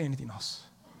enough. Don't say anything else.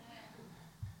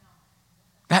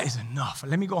 That is enough.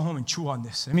 Let me go home and chew on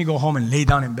this. Let me go home and lay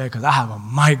down in bed because I have a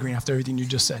migraine after everything you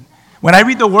just said. When I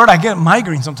read the word, I get a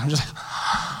migraine sometimes. Just like,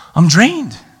 I'm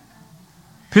drained.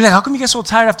 People are like, how come you get so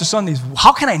tired after Sundays?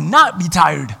 How can I not be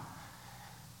tired?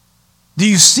 Do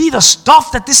you see the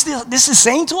stuff that this is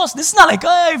saying to us? This is not like,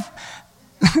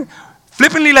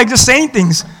 flippantly like just saying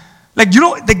things. Like, you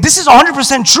know, like this is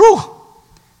 100% true.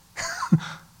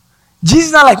 Jesus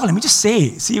is not like, oh, let me just say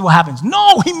it, see what happens.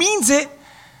 No, he means it.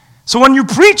 So when you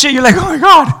preach it, you're like, oh my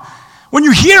God. When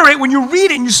you hear it, when you read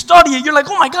it and you study it, you're like,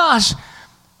 oh my gosh.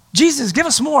 Jesus, give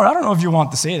us more. I don't know if you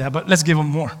want to say that, but let's give him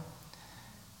more.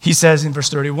 He says in verse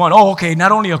 31, oh, okay,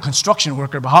 not only a construction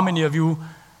worker, but how many of you,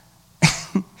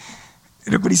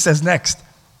 look what he says next.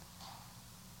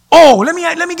 Oh, let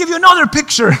me give you another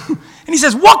picture. And he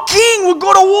says, what king would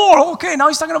go to war? Okay, now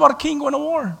he's talking about a king going to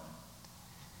war.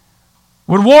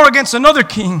 Would war against another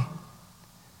king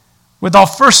without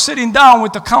first sitting down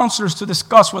with the counselors to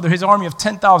discuss whether his army of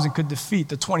 10,000 could defeat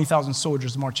the 20,000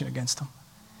 soldiers marching against him.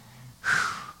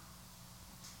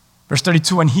 Verse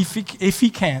 32, and if he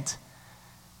can't,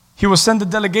 he will send a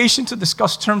delegation to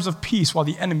discuss terms of peace while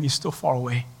the enemy is still far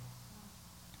away.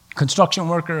 Construction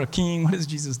worker, a king, what is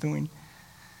Jesus doing?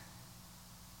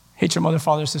 Hate your mother,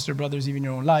 father, sister, brothers, even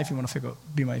your own life. You want to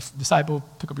be my disciple,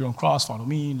 pick up your own cross, follow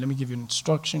me. Let me give you an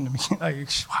instruction.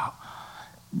 Wow.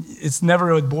 It's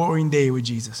never a boring day with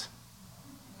Jesus.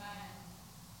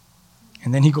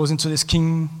 And then he goes into this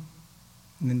king,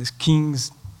 and then this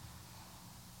king's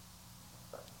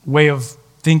way of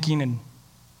thinking, and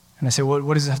I say, well,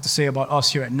 what does it have to say about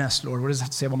us here at Nest, Lord? What does it have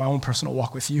to say about my own personal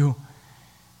walk with you?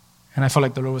 And I felt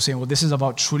like the Lord was saying, well, this is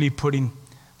about truly putting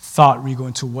thought, Rigo,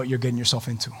 into what you're getting yourself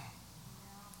into.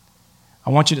 I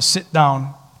want you to sit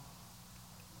down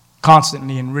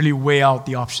constantly and really weigh out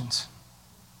the options.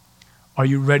 Are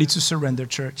you ready to surrender,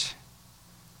 church?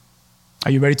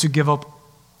 Are you ready to give up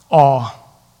all?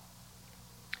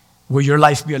 Will your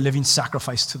life be a living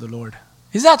sacrifice to the Lord?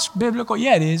 Is that biblical?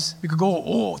 Yeah, it is. We could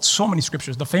go, so many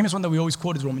scriptures. The famous one that we always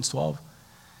quote is Romans 12.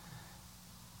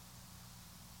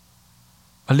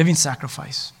 A living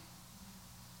sacrifice.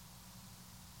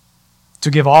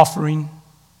 To give offering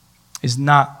is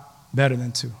not better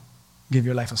than to give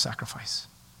your life a sacrifice.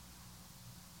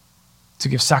 To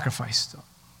give sacrifice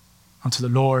unto the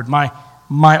Lord, my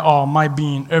all, my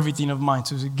being, everything of mine,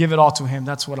 to give it all to him.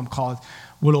 That's what I'm called.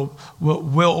 Will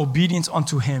obedience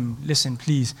unto him, listen,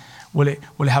 please, will it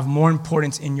have more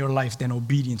importance in your life than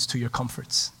obedience to your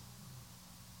comforts?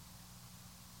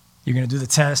 You're going to do the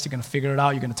test, you're going to figure it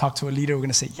out, you're going to talk to a leader, we're going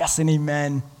to say yes and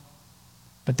amen.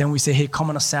 But then we say, hey, come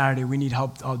on a Saturday, we need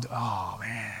help. Oh,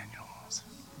 man.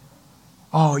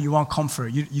 Oh, you want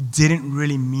comfort. You didn't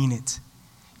really mean it.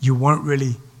 You weren't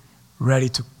really ready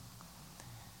to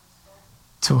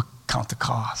count the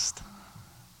cost.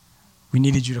 We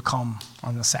needed you to come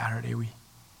on a Saturday. We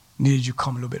needed you to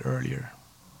come a little bit earlier.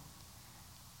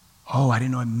 Oh, I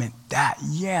didn't know it meant that.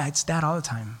 Yeah, it's that all the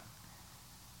time.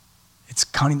 It's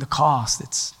counting the cost.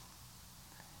 It's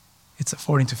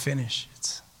affording to finish.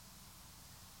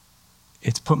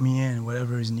 It's put me in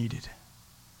whatever is needed.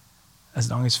 As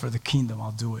long as for the kingdom,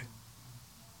 I'll do it.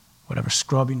 Whatever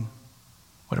scrubbing,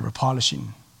 whatever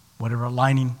polishing, whatever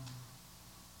aligning.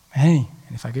 Hey,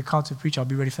 and if I get called to preach, I'll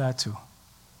be ready for that too.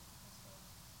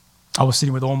 I was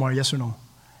sitting with Omar, yes or no?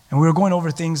 And we were going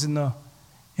over things in the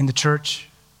church.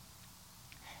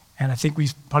 And I think we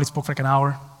probably spoke for like an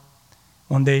hour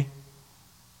one day.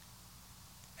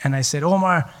 And I said,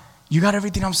 Omar, you got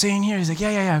everything I'm saying here? He's like,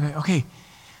 yeah. Okay.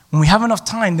 When we have enough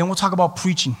time, then we'll talk about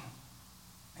preaching.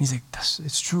 And he's like,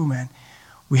 it's true, man.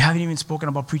 We haven't even spoken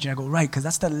about preaching. I go, right, because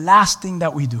that's the last thing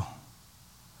that we do.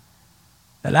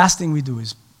 The last thing we do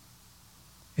is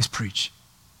preach.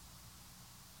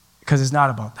 Because it's not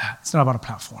about that. It's not about a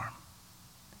platform.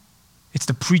 It's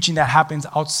the preaching that happens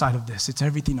outside of this. It's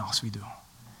everything else we do.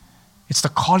 It's the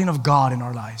calling of God in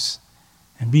our lives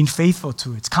and being faithful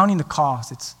to it. It's counting the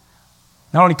cost. It's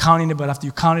not only counting it, but after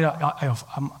you count it,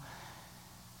 I'm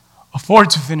afford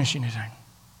to finishing it. I'm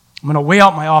going to weigh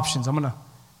out my options. I'm going to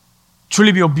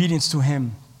truly be obedient to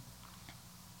him.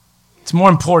 It's more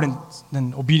important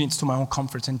than obedience to my own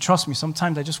comforts. And trust me,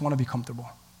 sometimes I just want to be comfortable.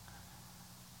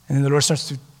 And then the Lord starts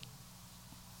to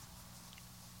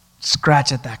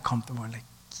scratch at that comfortable. Like,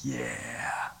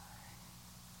 yeah.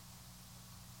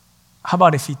 How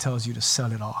about if he tells you to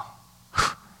sell it all?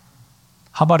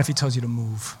 How about if he tells you to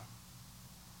move?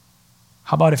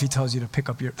 How about if he tells you to pick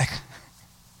up your...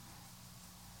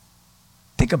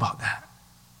 Think about that.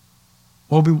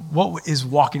 What is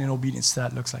walking in obedience to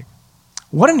that looks like?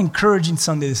 What an encouraging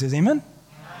Sunday this is, amen?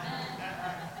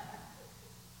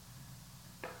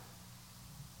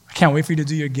 I can't wait for you to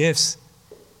do your gifts,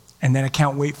 and then I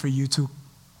can't wait for you to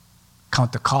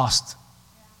count the cost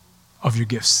of your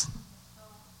gifts.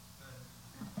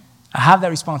 I have that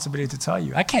responsibility to tell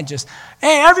you. I can't just,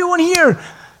 hey, everyone here,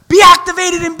 be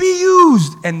activated and be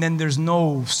used, and then there's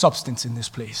no substance in this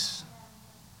place.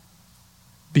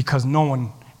 Because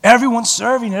everyone's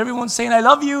serving, everyone's saying, I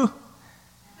love you.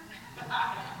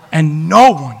 And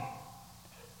no one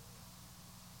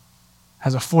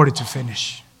has afforded to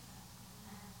finish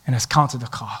and has counted the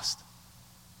cost.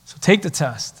 So take the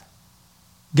test,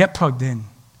 get plugged in,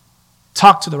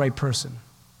 talk to the right person.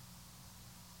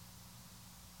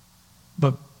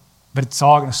 But it's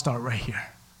all going to start right here.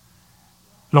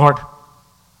 Lord,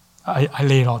 I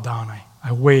lay it all down.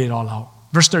 I weigh it all out.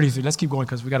 Verse 33, let's keep going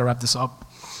because we got to wrap this up.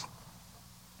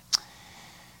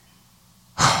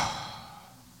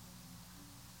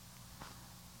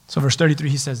 So verse 33,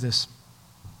 he says this.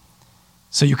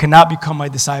 So you cannot become my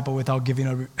disciple without giving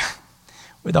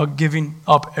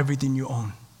up everything you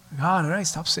own. God, all right,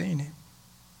 stop saying it.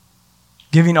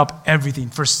 Giving up everything.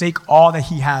 Forsake all that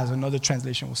he has, another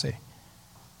translation will say.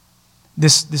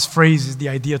 This phrase is the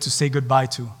idea to say goodbye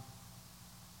to.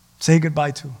 Say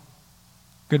goodbye to.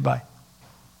 Goodbye.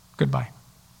 Goodbye.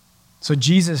 So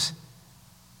Jesus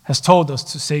has told us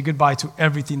to say goodbye to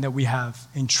everything that we have,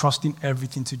 entrusting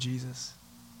everything to Jesus.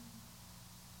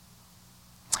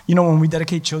 You know, when we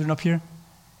dedicate children up here,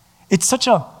 it's such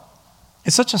a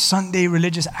Sunday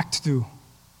religious act to do.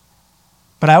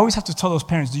 But I always have to tell those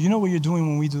parents, do you know what you're doing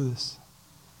when we do this?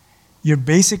 You're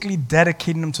basically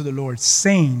dedicating them to the Lord,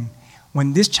 saying,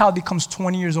 when this child becomes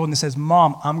 20 years old and says,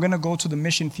 Mom, I'm going to go to the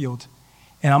mission field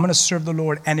and I'm going to serve the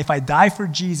Lord, and if I die for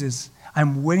Jesus,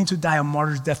 I'm willing to die a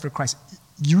martyr's death for Christ.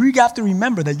 You have to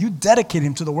remember that you dedicate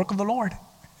him to the work of the Lord.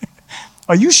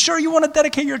 Are you sure you want to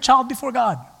dedicate your child before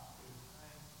God?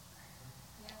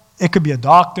 It could be a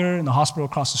doctor in the hospital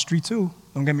across the street too.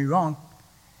 Don't get me wrong.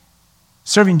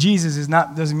 Serving Jesus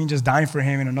doesn't mean just dying for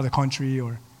him in another country,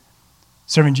 or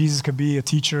serving Jesus could be a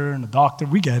teacher and a doctor.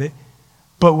 We get it.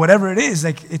 But whatever it is,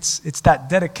 like it's that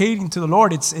dedicating to the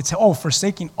Lord. It's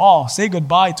forsaking all. Say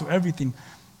goodbye to everything.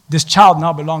 This child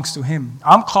now belongs to him.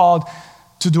 I'm called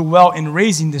to do well in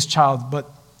raising this child, but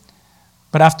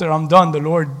But after I'm done, the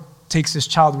Lord takes this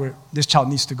child where this child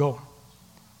needs to go.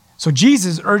 So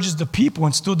Jesus urges the people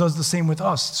and still does the same with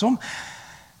us. So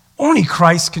only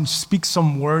Christ can speak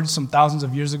some words some thousands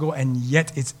of years ago, and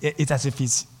yet it's as if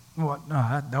he's, well,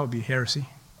 no, that would be heresy.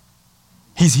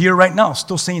 He's here right now,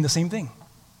 still saying the same thing.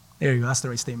 There you go, that's the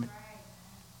right statement.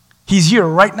 He's here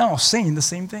right now saying the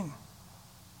same thing.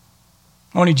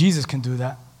 Only Jesus can do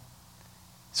that.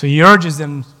 So he urges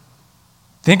them,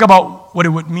 think about what it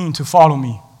would mean to follow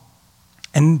me.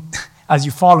 And as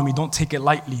you follow me, don't take it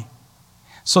lightly.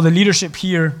 So the leadership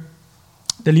here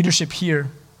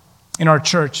in our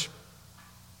church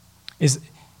is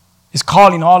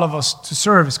calling all of us to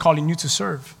serve, is calling you to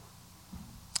serve.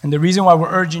 And the reason why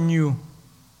we're urging you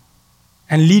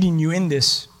and leading you in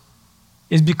this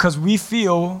is because we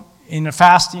feel in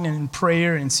fasting and in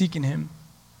prayer and seeking him,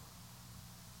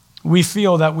 we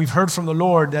feel that we've heard from the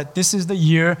Lord that this is the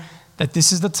year, that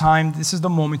this is the time, this is the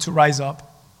moment to rise up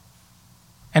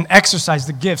and exercise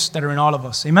the gifts that are in all of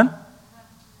us. Amen?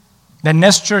 That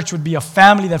Nest Church would be a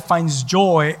family that finds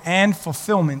joy and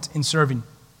fulfillment in serving.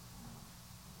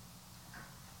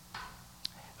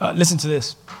 Listen to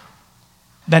this.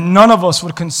 That none of us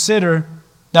would consider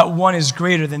that one is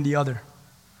greater than the other,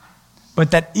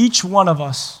 but that each one of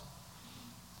us,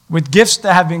 with gifts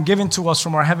that have been given to us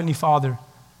from our Heavenly Father,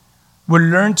 will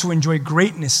learn to enjoy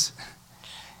greatness.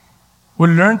 Will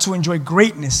learn to enjoy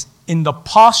greatness in the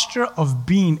posture of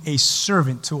being a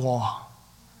servant to all.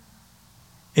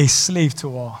 A slave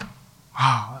to all.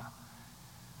 Wow.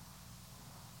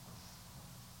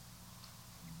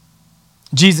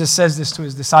 Jesus says this to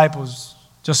his disciples,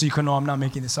 just so you can know I'm not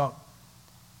making this up.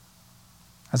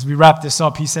 As we wrap this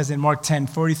up, he says in Mark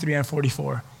 10:43 and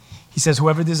 44, he says,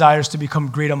 whoever desires to become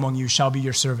great among you shall be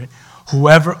your servant.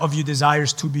 Whoever of you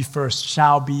desires to be first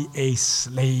shall be a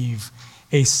slave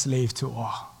to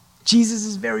all.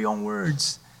 Jesus' very own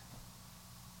words.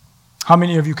 How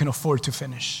many of you can afford to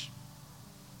finish?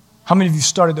 How many of you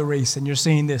started the race and you're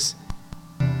saying this?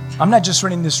 I'm not just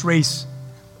running this race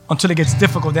until it gets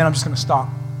difficult, then I'm just going to stop.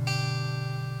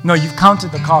 No, you've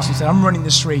counted the cost. You said, I'm running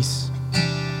this race.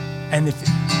 And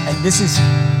this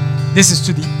is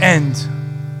to the end.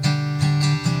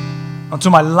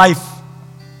 Until my life,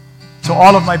 to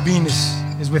all of my being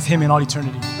is with him in all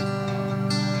eternity.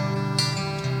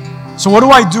 So what do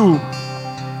I do?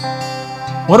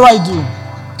 What do I do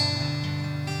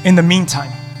in the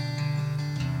meantime?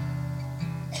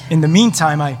 In the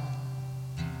meantime,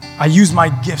 I use my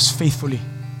gifts faithfully.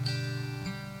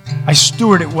 I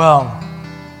steward it well.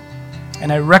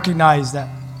 And I recognize that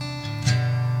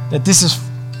this is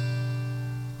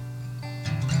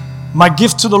my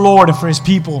gift to the Lord and for his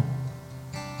people.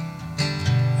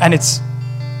 And it's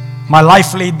my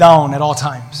life laid down at all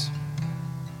times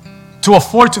to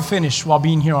afford to finish while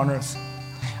being here on earth.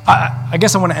 I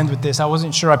guess I want to end with this. I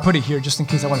wasn't sure I put it here just in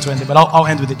case I wanted to end it, but I'll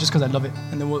end with it just because I love it,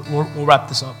 and then we'll wrap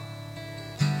this up.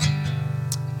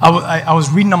 I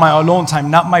was reading on my alone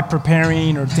time, not my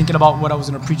preparing or thinking about what I was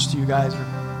going to preach to you guys.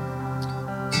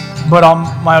 But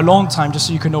on my alone time, just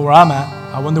so you can know where I'm at,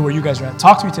 I wonder where you guys are at.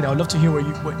 Talk to me today. I'd love to hear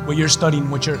what you're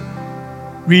studying, what you're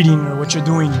reading, or what you're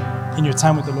doing in your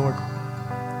time with the Lord.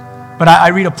 But I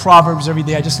read a Proverbs every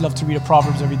day. I just love to read a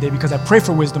Proverbs every day because I pray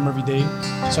for wisdom every day.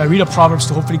 So I read a Proverbs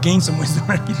to hopefully gain some wisdom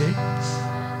every day.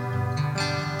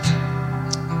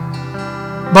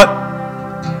 But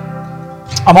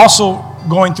I'm also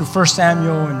going through 1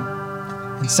 Samuel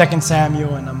and 2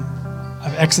 Samuel, and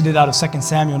I've exited out of 2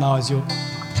 Samuel now, as you'll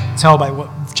tell by what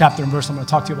chapter and verse I'm going to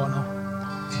talk to you about now.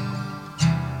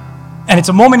 And it's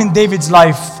a moment in David's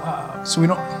life,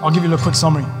 I'll give you a little quick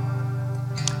summary.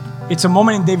 It's a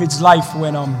moment in David's life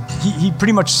when he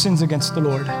pretty much sins against the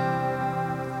Lord.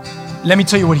 Let me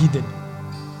tell you what he did.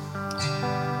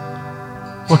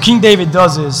 What King David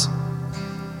does is,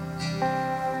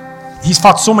 he's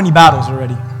fought so many battles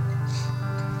already.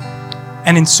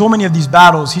 And in so many of these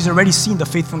battles, he's already seen the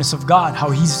faithfulness of God, how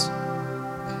he's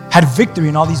had victory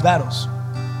in all these battles.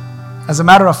 As a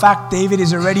matter of fact,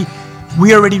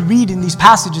 we already read in these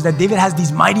passages that David has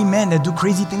these mighty men that do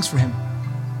crazy things for him.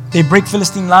 They break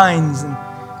Philistine lines and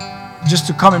just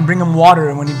to come and bring him water.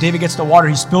 And when David gets the water,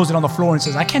 he spills it on the floor and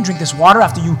says, I can't drink this water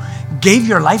after you gave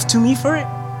your life to me for it.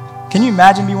 Can you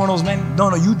imagine being one of those men?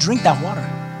 No, you drink that water.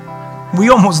 We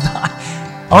almost died.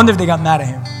 I wonder if they got mad at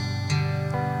him.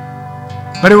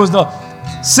 But it was the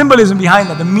symbolism behind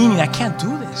that, the meaning, I can't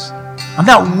do this. I'm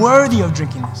not worthy of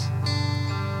drinking this.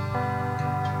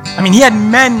 I mean, he had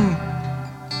men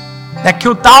that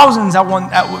killed thousands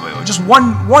just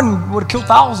one would kill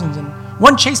thousands, and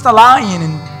one chased a lion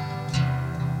and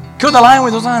killed the lion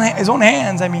with his own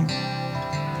hands. I mean,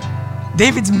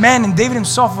 David's men and David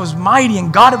himself was mighty,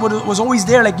 and God was always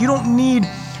there. Like, you don't need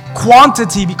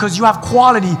quantity because you have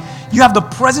quality. You have the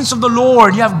presence of the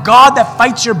Lord. You have God that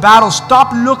fights your battles.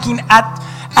 Stop looking at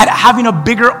having a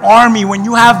bigger army when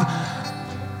you have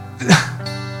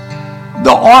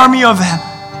the army of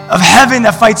heaven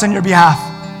that fights on your behalf.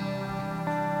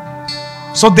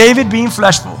 So David being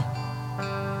fleshful.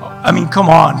 I mean, come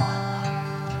on.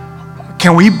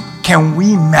 Can we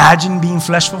imagine being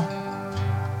fleshful?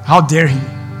 How dare he?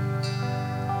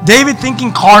 David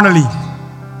thinking carnally.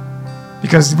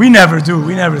 Because we never do.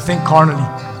 We never think carnally.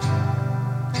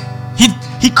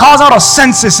 He calls out a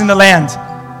census in the land.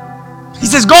 He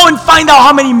says, go and find out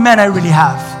how many men I really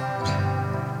have.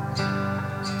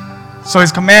 So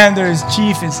his commander, his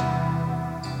chief, his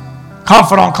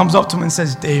confidant comes up to him and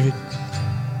says, David,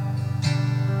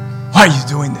 why are you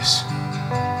doing this?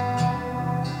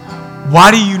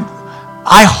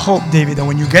 I hope, David, that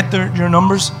when you get your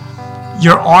numbers,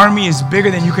 your army is bigger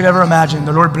than you could ever imagine.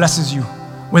 The Lord blesses you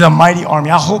with a mighty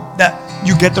army. I hope that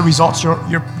you get the results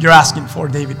you're asking for,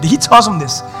 David. He tells him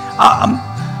this. I'm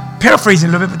paraphrasing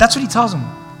a little bit, but that's what he tells him.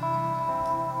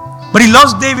 But he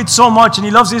loves David so much, and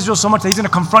he loves Israel so much that he's going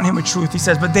to confront him with truth. He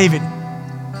says, but David,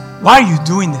 why are you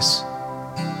doing this?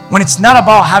 When it's not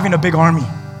about having a big army,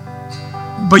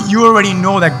 but you already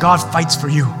know that God fights for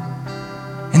you.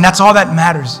 And that's all that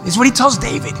matters. Is what he tells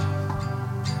David.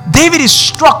 David is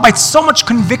struck by so much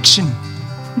conviction.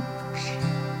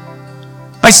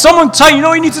 By someone telling you know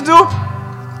what you need to do?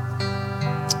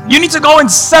 You need to go and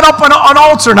set up an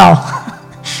altar now.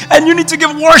 And you need to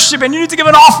give worship, and you need to give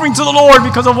an offering to the Lord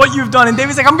because of what you've done. And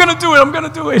David's like, I'm going to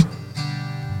do it.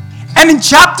 And in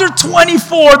chapter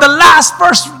 24, the last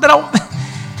verse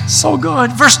so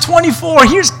good. Verse 24,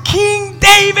 here's King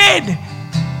David.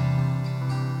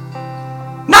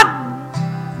 Not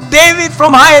David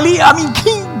from Hialeah. I mean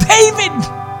King David.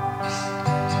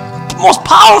 The most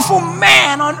powerful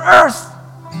man on earth.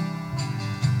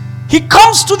 He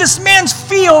comes to this man's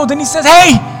field and he says,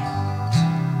 hey,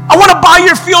 I want to buy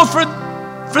your field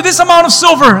for this amount of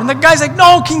silver. And the guy's like,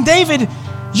 no, King David,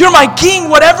 you're my king.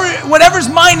 Whatever's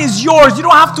mine is yours. You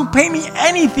don't have to pay me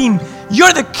anything.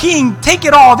 You're the king. Take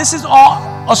it all. This is all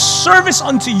a service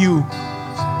unto you.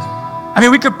 I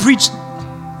mean, we could preach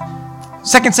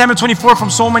 2 Samuel 24 from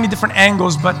so many different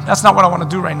angles, but that's not what I want to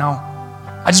do right now.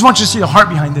 I just want you to see the heart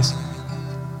behind this.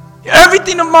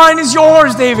 Everything of mine is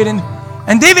yours, David.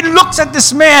 And David looks at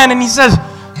this man and he says,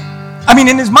 I mean,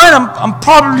 in his mind, I'm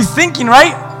probably thinking,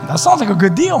 right? That sounds like a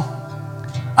good deal.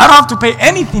 I don't have to pay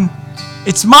anything.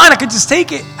 It's mine. I could just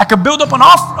take it. I could build up an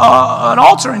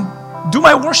altar and do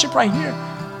my worship right here.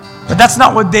 But that's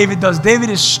not what David does. David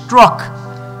is struck.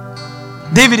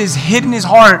 David is hid in his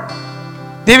heart.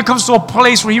 David comes to a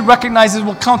place where he recognizes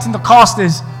what counting the cost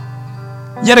is.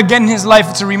 Yet again in his life,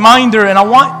 it's a reminder. And I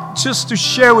want just to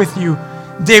share with you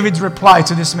David's reply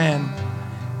to this man.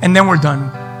 And then we're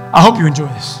done. I hope you enjoy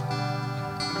this.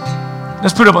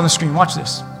 Let's put it up on the screen. Watch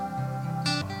this.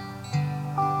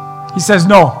 He says,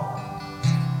 no.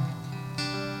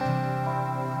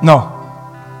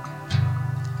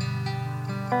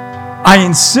 I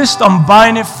insist on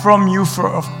buying it from you for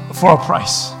a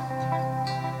price.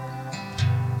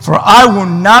 For I will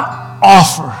not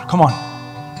offer, come on,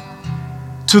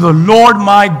 to the Lord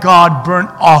my God burnt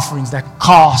offerings that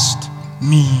cost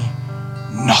me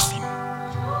nothing.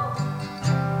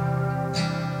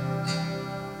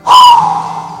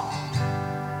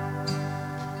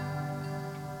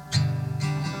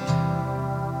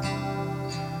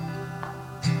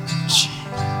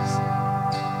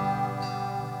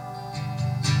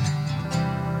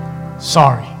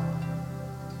 Sorry.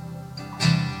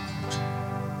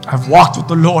 I've walked with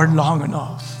the Lord long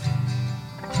enough.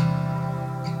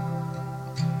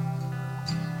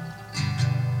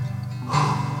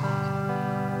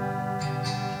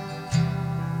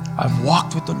 I've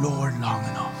walked with the Lord long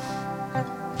enough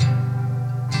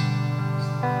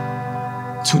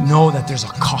to know that there's a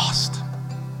cost.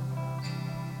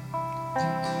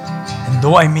 And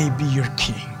though I may be your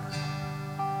king,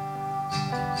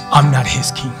 I'm not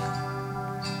his king.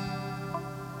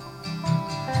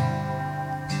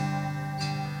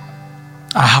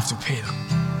 I have to pay them.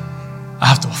 I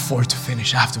have to afford to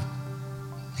finish. I have to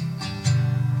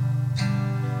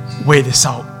weigh this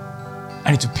out.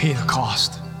 I need to pay the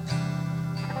cost.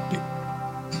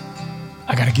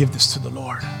 I got to give this to the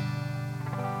Lord.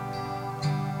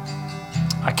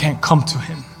 I can't come to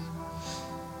him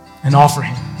and offer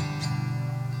him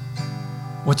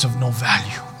what's of no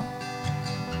value.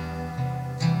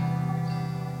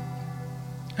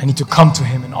 I need to come to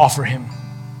him and offer him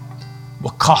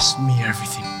what cost me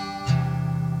everything.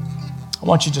 I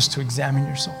want you just to examine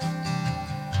yourself.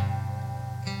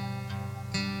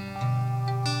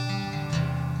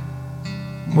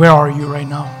 Where are you right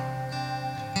now?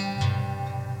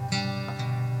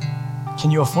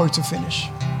 Can you afford to finish?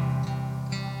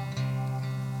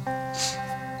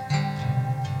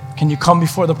 Can you come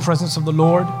before the presence of the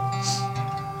Lord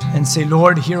and say,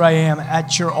 Lord, here I am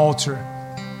at your altar,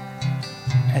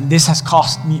 and this has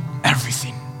cost me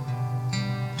everything.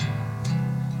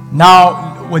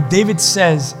 Now, what David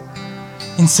says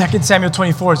in 2 Samuel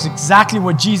 24 is exactly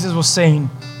what Jesus was saying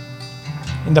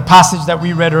in the passage that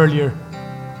we read earlier.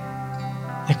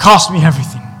 It cost me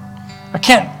everything. I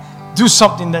can't do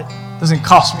something that doesn't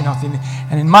cost me nothing.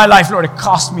 And in my life, Lord, it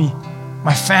cost me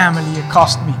my family. It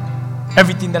cost me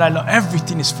everything that I love.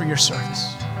 Everything is for your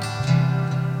service.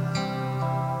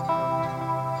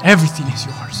 Everything is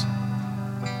yours.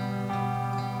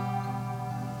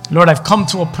 Lord, I've come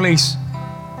to a place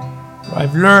where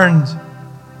I've learned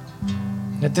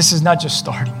that this is not just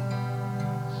starting,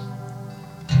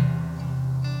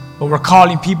 but we're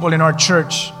calling people in our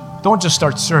church, don't just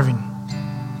start serving,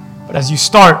 but as you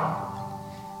start,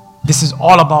 this is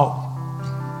all about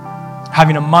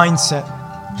having a mindset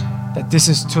that this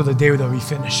is till the day that we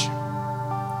finish.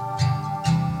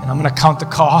 And I'm going to count the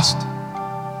cost,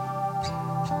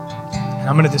 and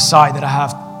I'm going to decide that I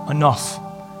have enough.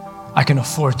 I can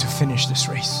afford to finish this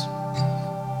race.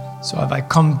 So as I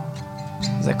come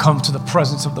to the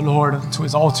presence of the Lord, to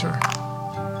his altar,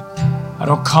 I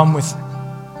don't come with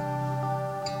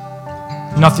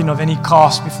nothing of any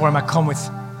cost before him. I come with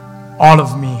all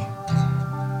of me.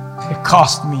 It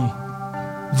cost me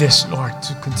this, Lord,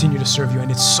 to continue to serve you, and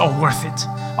it's so worth it.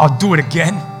 I'll do it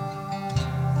again.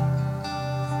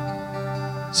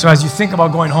 So as you think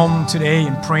about going home today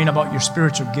and praying about your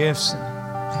spiritual gifts,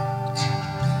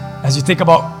 as you think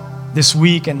about this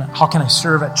week and how can I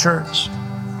serve at church,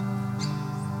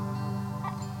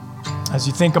 as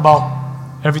you think about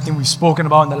everything we've spoken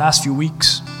about in the last few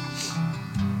weeks,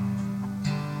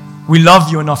 we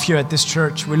love you enough here at this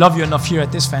church. We love you enough here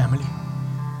at this family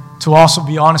to also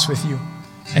be honest with you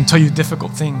and tell you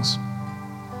difficult things.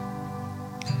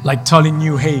 Like telling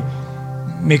you, hey,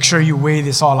 make sure you weigh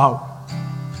this all out.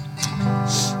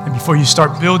 And before you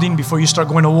start building, before you start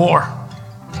going to war,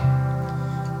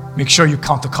 make sure you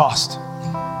count the cost.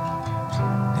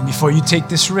 And before you take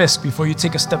this risk, before you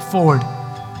take a step forward,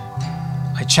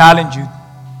 I challenge you.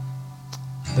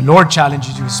 The Lord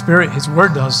challenges you. His Spirit, His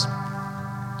Word does.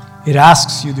 It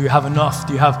asks you, do you have enough?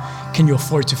 Can you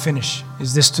afford to finish?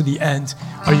 Is this to the end?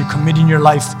 Are you committing your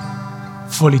life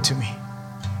fully to me?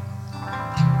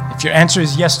 If your answer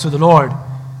is yes to the Lord,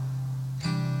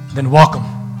 then welcome.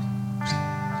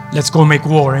 Let's go make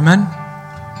war, amen?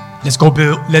 Let's go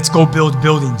build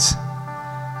buildings.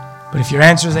 But if your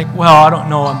answer is like, well, I don't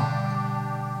know,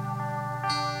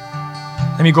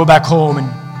 let me go back home and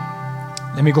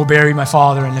let me go bury my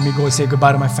father and let me go say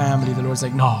goodbye to my family. The Lord's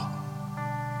like, no.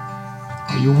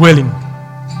 Are you willing?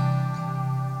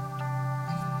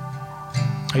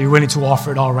 Are you willing to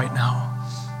offer it all right now?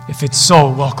 If it's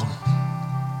so, welcome.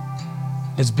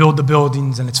 Let's build the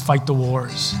buildings and let's fight the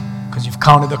wars because you've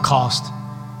counted the cost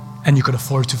and you could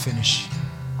afford to finish.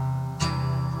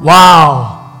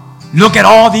 Wow, look at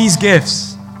all these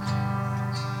gifts.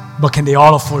 But can they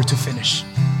all afford to finish?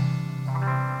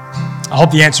 I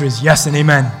hope the answer is yes and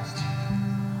amen.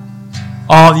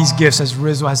 All these gifts, as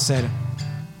Rizzo has said,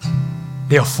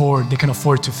 they can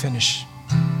afford to finish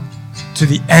to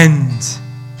the end.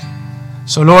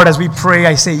 So Lord, as we pray,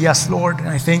 I say yes, Lord, and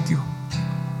I thank you.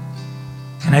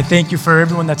 And I thank you for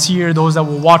everyone that's here, those that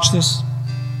will watch this,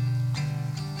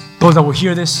 those that will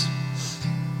hear this,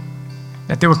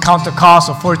 that they will count the cost,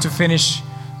 afford to finish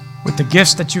with the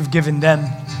gifts that you've given them,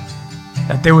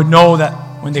 that they would know that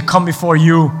when they come before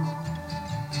you,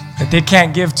 that they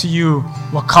can't give to you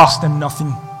what cost them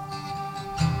nothing,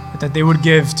 but that they would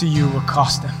give to you what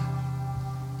cost them.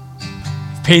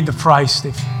 They've paid the price,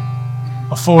 they've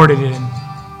afforded it, and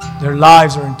their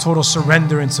lives are in total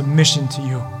surrender and submission to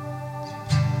you.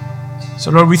 So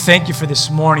Lord, we thank you for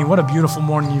this morning. What a beautiful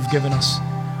morning you've given us.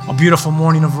 A beautiful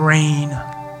morning of rain.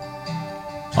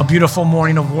 A beautiful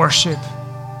morning of worship.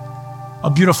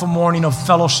 A beautiful morning of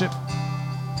fellowship.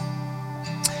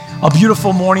 A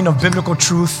beautiful morning of biblical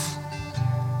truth.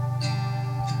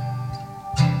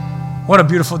 What a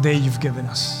beautiful day you've given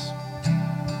us.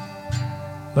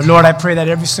 But Lord, I pray that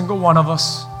every single one of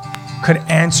us could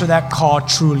answer that call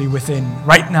truly within,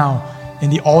 right now, in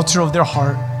the altar of their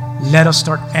heart. Let us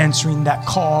start answering that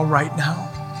call right now.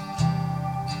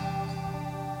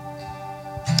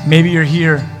 Maybe you're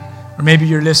here, or maybe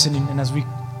you're listening, and as we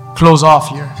close off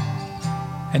here,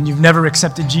 and you've never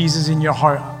accepted Jesus in your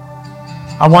heart,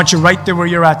 I want you right there where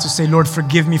you're at to say, Lord,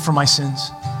 forgive me for my sins.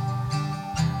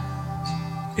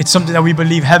 It's something that we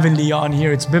believe heavenly on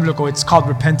here. It's biblical. It's called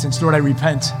repentance. Lord, I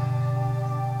repent.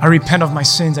 I repent of my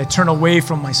sins. I turn away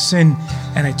from my sin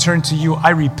and I turn to you.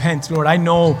 I repent, Lord. I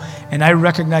know and I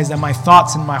recognize that my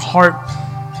thoughts and my heart,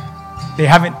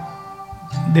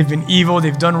 they've been evil.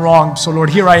 They've done wrong. So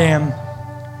Lord, here I am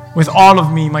with all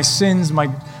of me, my sins, my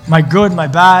good, my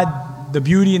bad, the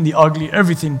beauty and the ugly,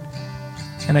 everything.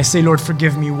 And I say, Lord,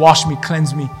 forgive me, wash me,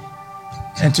 cleanse me.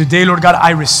 And today, Lord God, I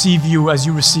receive you as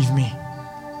you receive me.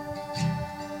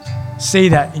 Say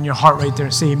that in your heart right there.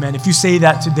 Say amen. If you say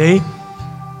that today,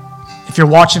 if you're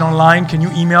watching online, can you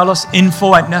email us,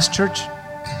 info@Nest Church?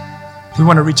 We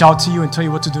want to reach out to you and tell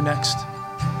you what to do next.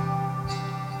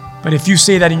 But if you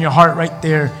say that in your heart right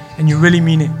there and you really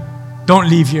mean it, don't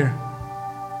leave here.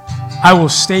 I will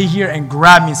stay here and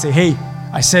grab me and say, hey,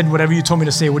 I said whatever you told me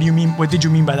to say. What do you mean? What did you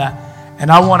mean by that?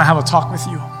 And I want to have a talk with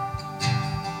you.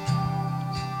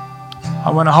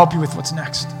 I want to help you with what's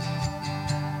next.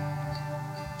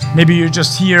 Maybe you're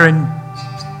just here and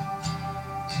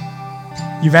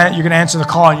you're going to answer the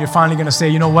call and you're finally going to say,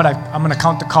 you know what, I'm going to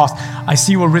count the cost. I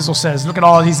see what Rizzo says. Look at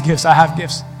all these gifts. I have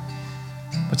gifts.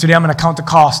 But today I'm going to count the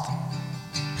cost.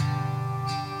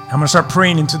 I'm going to start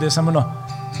praying into this. I'm going to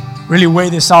really weigh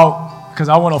this out because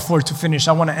I want to afford to finish.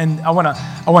 I want to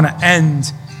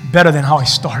end better than how I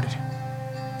started.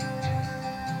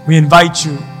 We invite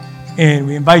you in.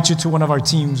 We invite you to one of our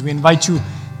teams. We invite you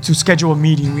to schedule a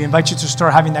meeting. We invite you to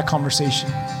start having that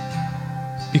conversation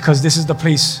because this is the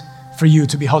place for you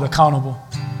to be held accountable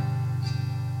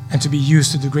and to be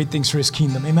used to do great things for His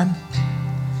kingdom. Amen?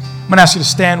 I'm going to ask you to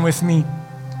stand with me.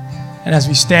 And as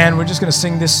we stand, we're just going to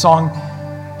sing this song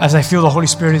as I feel the Holy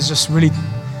Spirit is just really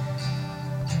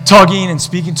tugging and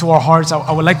speaking to our hearts.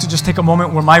 I would like to just take a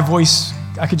moment where my voice,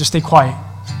 I could just stay quiet.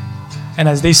 And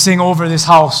as they sing over this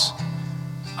house,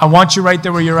 I want you right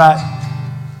there where you're at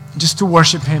just to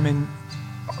worship Him and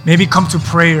maybe come to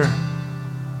prayer.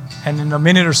 And in a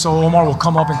minute or so, Omar will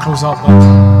come up and close up.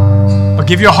 But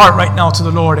give your heart right now to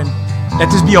the Lord and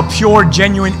let this be a pure,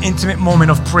 genuine, intimate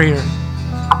moment of prayer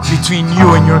between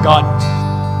you and your God.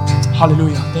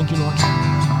 Hallelujah. Thank you,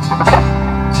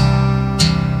 Lord.